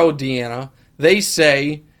Caballero, Deanna, they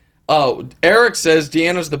say... Eric says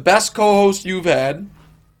Deanna's the best co-host you've had,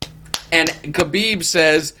 and Khabib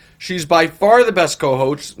says she's by far the best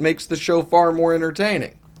co-host, makes the show far more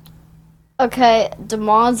entertaining. Okay,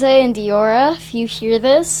 DeMonte and Diora, if you hear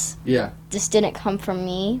this, Yeah. this didn't come from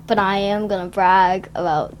me, but I am gonna brag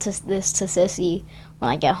about this to Sissy when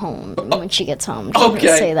I get home, when she gets home. She's gonna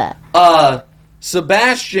say that.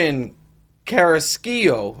 Sebastian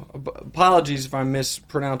Carrasquillo, apologies if I'm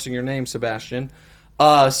mispronouncing your name, Sebastian,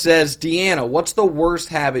 says, Deanna, what's the worst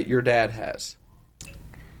habit your dad has?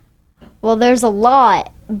 Well, there's a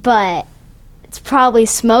lot, but it's probably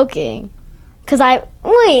smoking.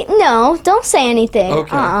 Wait, no, don't say anything.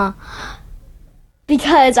 Okay.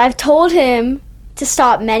 Because I've told him to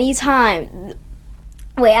stop many times.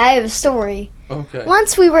 Wait, I have a story. Okay.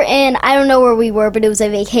 Once we were I don't know where we were, but it was a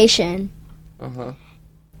vacation. Uh-huh.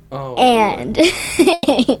 Oh. And,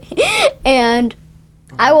 and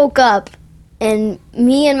I woke up. And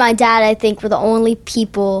me and my dad, I think, were the only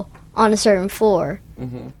people on a certain floor.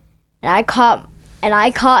 Mm-hmm. And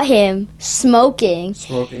I caught him smoking.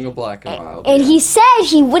 Smoking a black and mild. And he said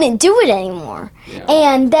he wouldn't do it anymore. Yeah.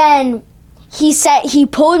 And then he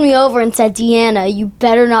pulled me over and said, Deanna, you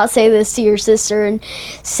better not say this to your sister and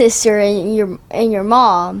your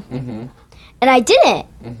mom. Mm-hmm. And I didn't.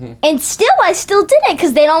 Mm-hmm. And I still didn't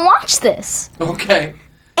because they don't watch this. Okay.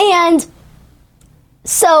 And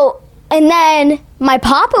so... And then my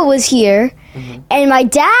papa was here, and my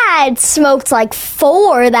dad smoked like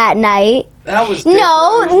 4 that night. That was different.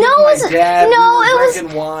 We were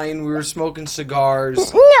drinking wine. We were smoking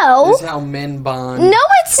cigars. No, this is how men bond. No,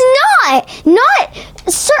 it's not.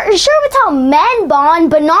 Sure with how men bond,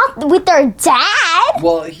 but not with their dad.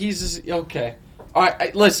 Well, okay. All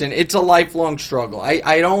right, listen, it's a lifelong struggle.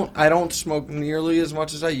 I don't smoke nearly as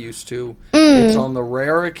much as I used to. It's on the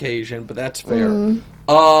rare occasion, but that's fair.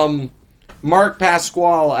 Mark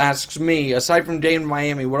Pasquale asks me, aside from Dame to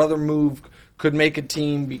Miami, what other move could make a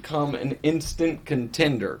team become an instant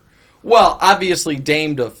contender? Well, obviously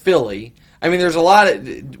Dame to Philly. I mean, there's a lot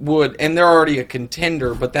of would, and they're already a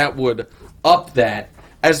contender, but that would up that.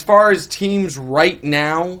 As far as teams right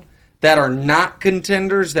now that are not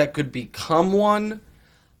contenders that could become one,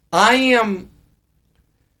 I'm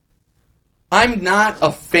not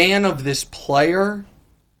a fan of this player,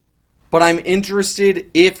 but I'm interested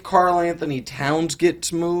if Karl Anthony Towns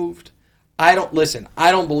gets moved. I don't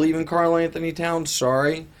believe in Karl Anthony Towns,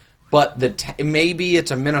 sorry. But maybe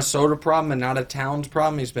it's a Minnesota problem and not a Towns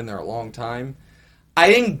problem. He's been there a long time.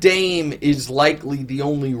 I think Dame is likely the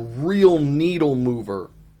only real needle mover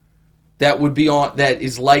that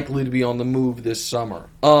is likely to be on the move this summer.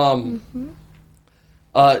 Joe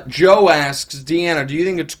asks, Deanna, do you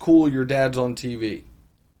think it's cool your dad's on TV?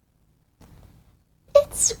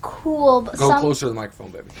 It's cool, but Go closer to the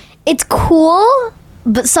microphone, baby. It's cool,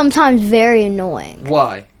 but sometimes very annoying.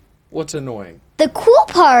 Why? What's annoying? The cool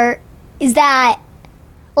part is that,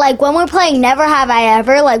 like, when we're playing Never Have I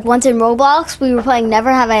Ever, like, once in Roblox, we were playing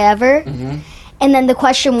Never Have I Ever, and then the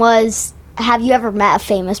question was, have you ever met a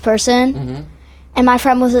famous person? And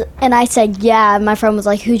I said, yeah, and my friend was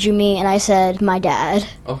like, who'd you meet? And I said, my dad.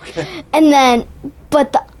 Okay. And then,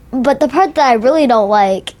 but the part that I really don't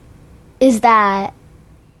like is that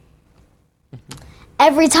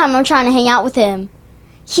every time I'm trying to hang out with him,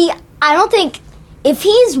 I don't think, if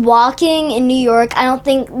he's walking in New York, I don't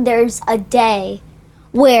think there's a day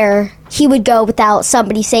where he would go without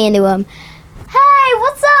somebody saying to him, hey,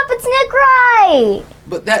 what's up? It's Nick Wright.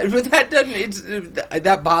 But that doesn't,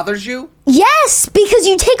 that bothers you? Yes, because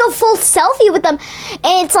you take a full selfie with them,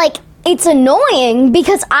 and it's like, it's annoying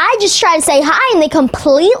because I just try to say hi and they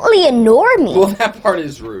completely ignore me. Well, that part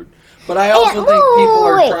is rude. But I also think people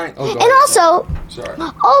are trying. Oh, and also, sorry.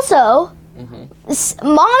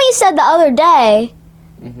 Mommy said the other day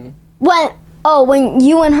when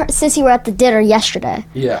you and Sissy were at the dinner yesterday,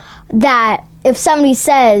 that if somebody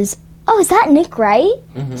says, "Oh, is that Nick Wright?"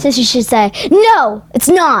 Sissy should say, "No, it's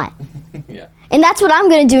not." Yeah. And that's what I'm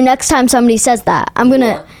gonna do next time somebody says that. I'm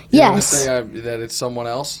gonna You're gonna say that it's someone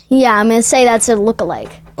else. Yeah, I'm gonna say that's a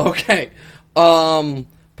lookalike. Okay.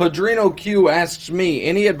 Padrino Q asks me,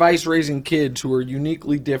 any advice raising kids who are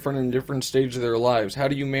uniquely different in different stages of their lives? How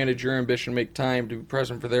do you manage your ambition, make time to be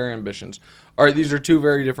present for their ambitions? All right, these are two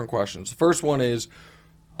very different questions. The first one is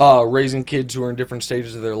raising kids who are in different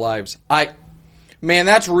stages of their lives. Man,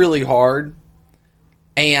 that's really hard.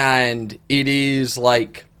 And it is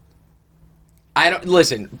like,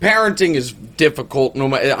 listen, parenting is difficult.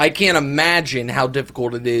 I can't imagine how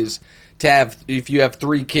difficult it is to have, if you have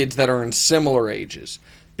 3 kids that are in similar ages.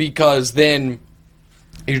 Because then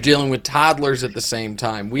you're dealing with toddlers at the same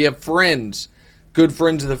time. We have friends, good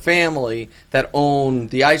friends of the family, that own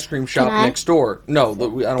the ice cream shop next door. No, I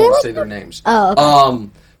don't want to say their names. Oh,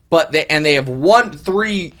 okay. They have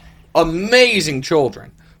 3 amazing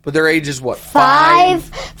children. But their age is what?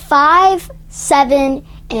 5, 7,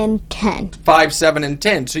 and 10. 5, 7, and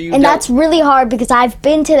 10. That's really hard because I've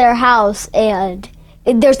been to their house and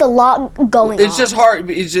there's a lot going on. It's just hard.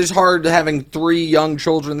 It's just hard having 3 young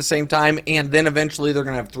children at the same time, and then eventually they're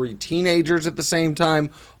going to have 3 teenagers at the same time.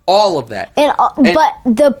 All of that. But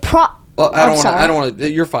the I don't want to.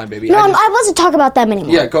 You're fine, baby. No, I wasn't talking about them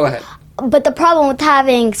anymore. Yeah, go ahead. But the problem with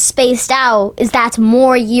having spaced out is that's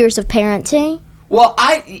more years of parenting. Well,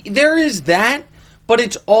 there is that, but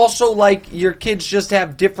it's also like your kids just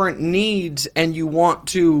have different needs, and you want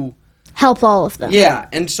to help all of them. Yeah,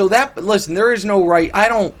 and so listen, there is no right.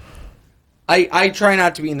 I try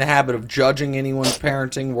not to be in the habit of judging anyone's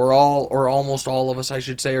parenting. We're all, or almost all of us, I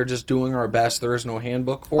should say, are just doing our best. There is no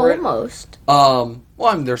handbook for it. Almost. Well,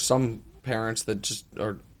 I mean, there's some parents that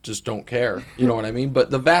just don't care. You know what I mean?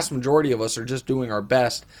 But the vast majority of us are just doing our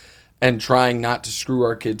best and trying not to screw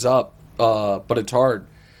our kids up. But it's hard.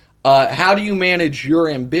 How do you manage your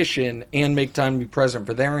ambition and make time to be present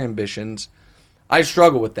for their ambitions? I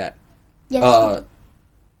struggle with that. Yes.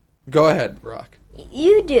 Go ahead, Rock.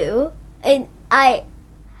 You do. And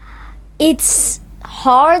it's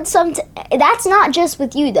hard sometimes. That's not just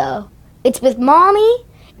with you, though. It's with Mommy.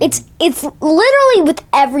 It's literally with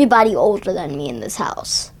everybody older than me in this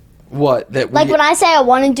house. What? When I say I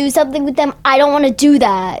want to do something with them, I don't want to do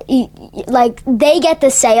that. Like, they get the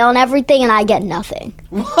say on everything, and I get nothing.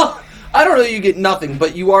 I don't know you get nothing,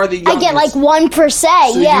 but you are the youngest. I get,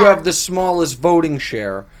 1%, so you have the smallest voting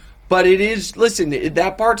share. But it is, listen,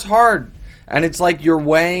 that part's hard. And it's like you're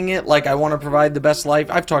weighing it, like I want to provide the best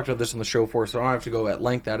life. I've talked about this on the show before, so I don't have to go at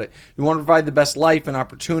length at it. You want to provide the best life and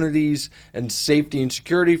opportunities and safety and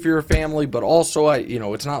security for your family, but also,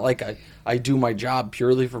 it's not like I do my job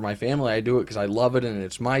purely for my family. I do it because I love it and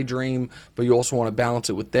it's my dream, but you also want to balance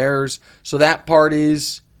it with theirs. So that part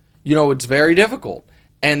is, it's very difficult.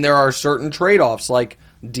 And there are certain trade-offs, like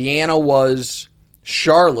Deanna was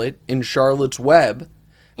Charlotte in Charlotte's Web.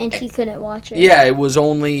 And he couldn't watch it. Yeah, there was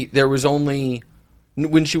only,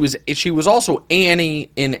 when she was also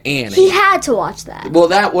Annie in Annie. He had to watch that. Well,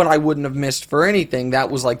 that one I wouldn't have missed for anything. That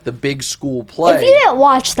was like the big school play. If you didn't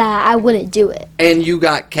watch that, I wouldn't do it. And you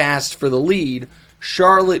got cast for the lead.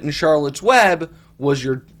 Charlotte in Charlotte's Web was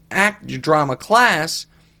your drama class,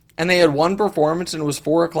 and they had one performance, and it was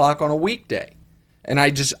 4 o'clock on a weekday. And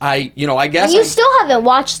I guess you still haven't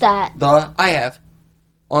watched that. I have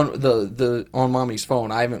on on Mommy's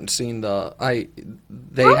phone. I haven't seen Mommy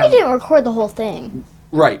didn't record the whole thing.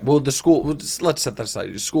 Right. Well, the school. Let's set that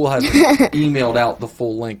aside. The school hasn't emailed out the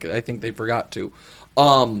full link. I think they forgot to.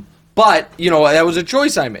 But that was a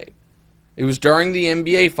choice I made. It was during the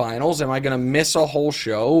NBA Finals. Am I going to miss a whole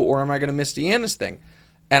show, or am I going to miss Deanna's thing?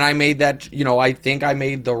 And I made that. I think I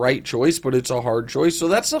made the right choice, but it's a hard choice. So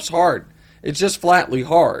that stuff's hard. It's just flatly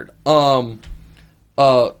hard.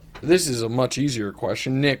 This is a much easier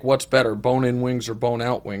question. Nick, what's better, bone-in wings or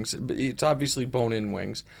bone-out wings? It's obviously bone-in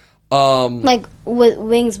wings. Like with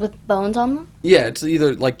wings with bones on them? Yeah, it's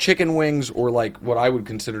either like chicken wings or like what I would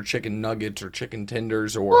consider chicken nuggets or chicken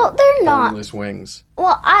tenders or they're boneless wings.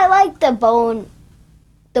 Well, I like the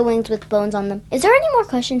wings with bones on them. Is there any more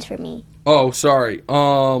questions for me? Oh, sorry.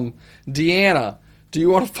 Deanna, do you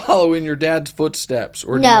want to follow in your dad's footsteps,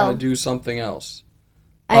 or do you want to do something else?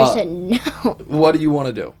 I said no. What do you want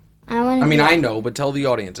to do? I know, but tell the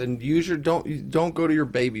audience, and use your don't go to your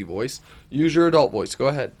baby voice. Use your adult voice. Go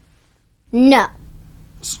ahead. No.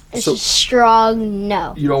 It's a strong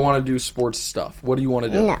no. You don't want to do sports stuff. What do you want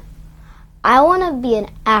to do? No. I want to be an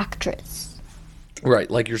actress. Right,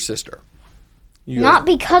 like your sister. Not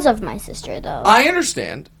because of my sister, though. I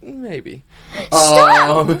understand. Maybe.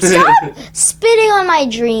 Stop spitting on my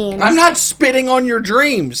dreams. I'm not spitting on your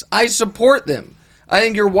dreams. I support them. I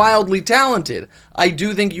think you're wildly talented. I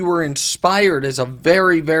do think you were inspired as a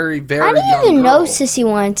very, very, very young girl. I didn't even know Sissy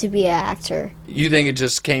wanted to be an actor. You think it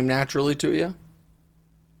just came naturally to you?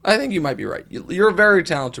 I think you might be right. You're a very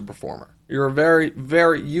talented performer. You're a very,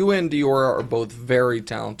 very... You and Diora are both very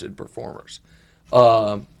talented performers.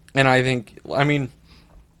 And I think...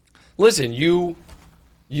 listen, you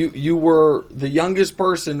were the youngest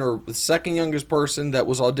person or the second youngest person that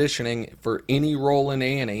was auditioning for any role in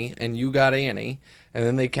Annie, and you got Annie, and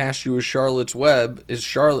then they cast you as Charlotte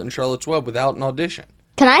in Charlotte's Web without an audition.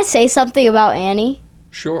 Can I say something about Annie?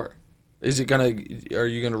 Sure. Are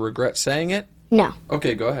you gonna regret saying it? No.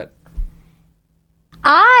 Okay, go ahead.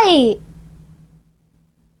 I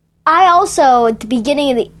also, at the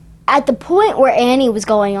beginning at the point where Annie was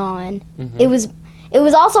going on, mm-hmm. It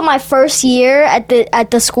was also my first year at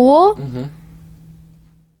the school. Mm-hmm.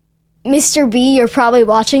 Mr. B, you're probably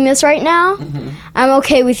watching this right now. Mm-hmm. I'm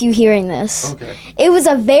okay with you hearing this. Okay. It was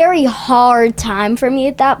a very hard time for me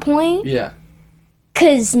at that point. Yeah.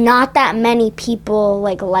 Because not that many people,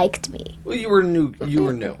 liked me. Well, you were new.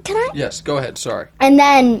 Can I? Yes, go ahead. Sorry. And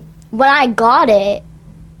then when I got it,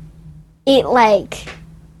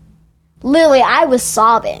 literally, I was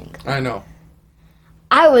sobbing. I know.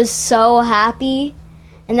 I was so happy.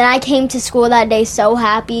 And then I came to school that day so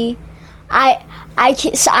happy. I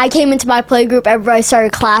came into my playgroup, everybody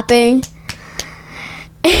started clapping.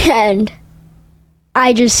 And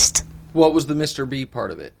I just... What was the Mr. B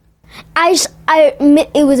part of it?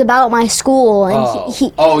 It was about my school.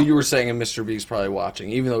 And you were saying Mr. B's probably watching,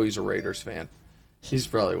 even though he's a Raiders fan. He's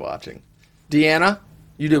probably watching. Deanna,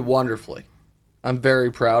 you did wonderfully. I'm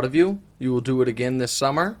very proud of you. You will do it again this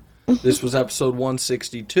summer. This was episode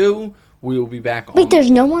 162. We will be back on... Wait,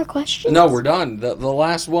 there's no more questions? No, we're done. The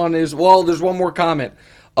last one is... Well, there's one more comment.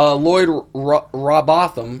 Lloyd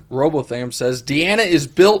Robotham says, Deanna is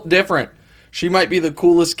built different. She might be the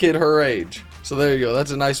coolest kid her age. So there you go.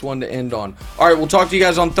 That's a nice one to end on. All right, we'll talk to you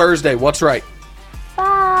guys on Thursday. What's right?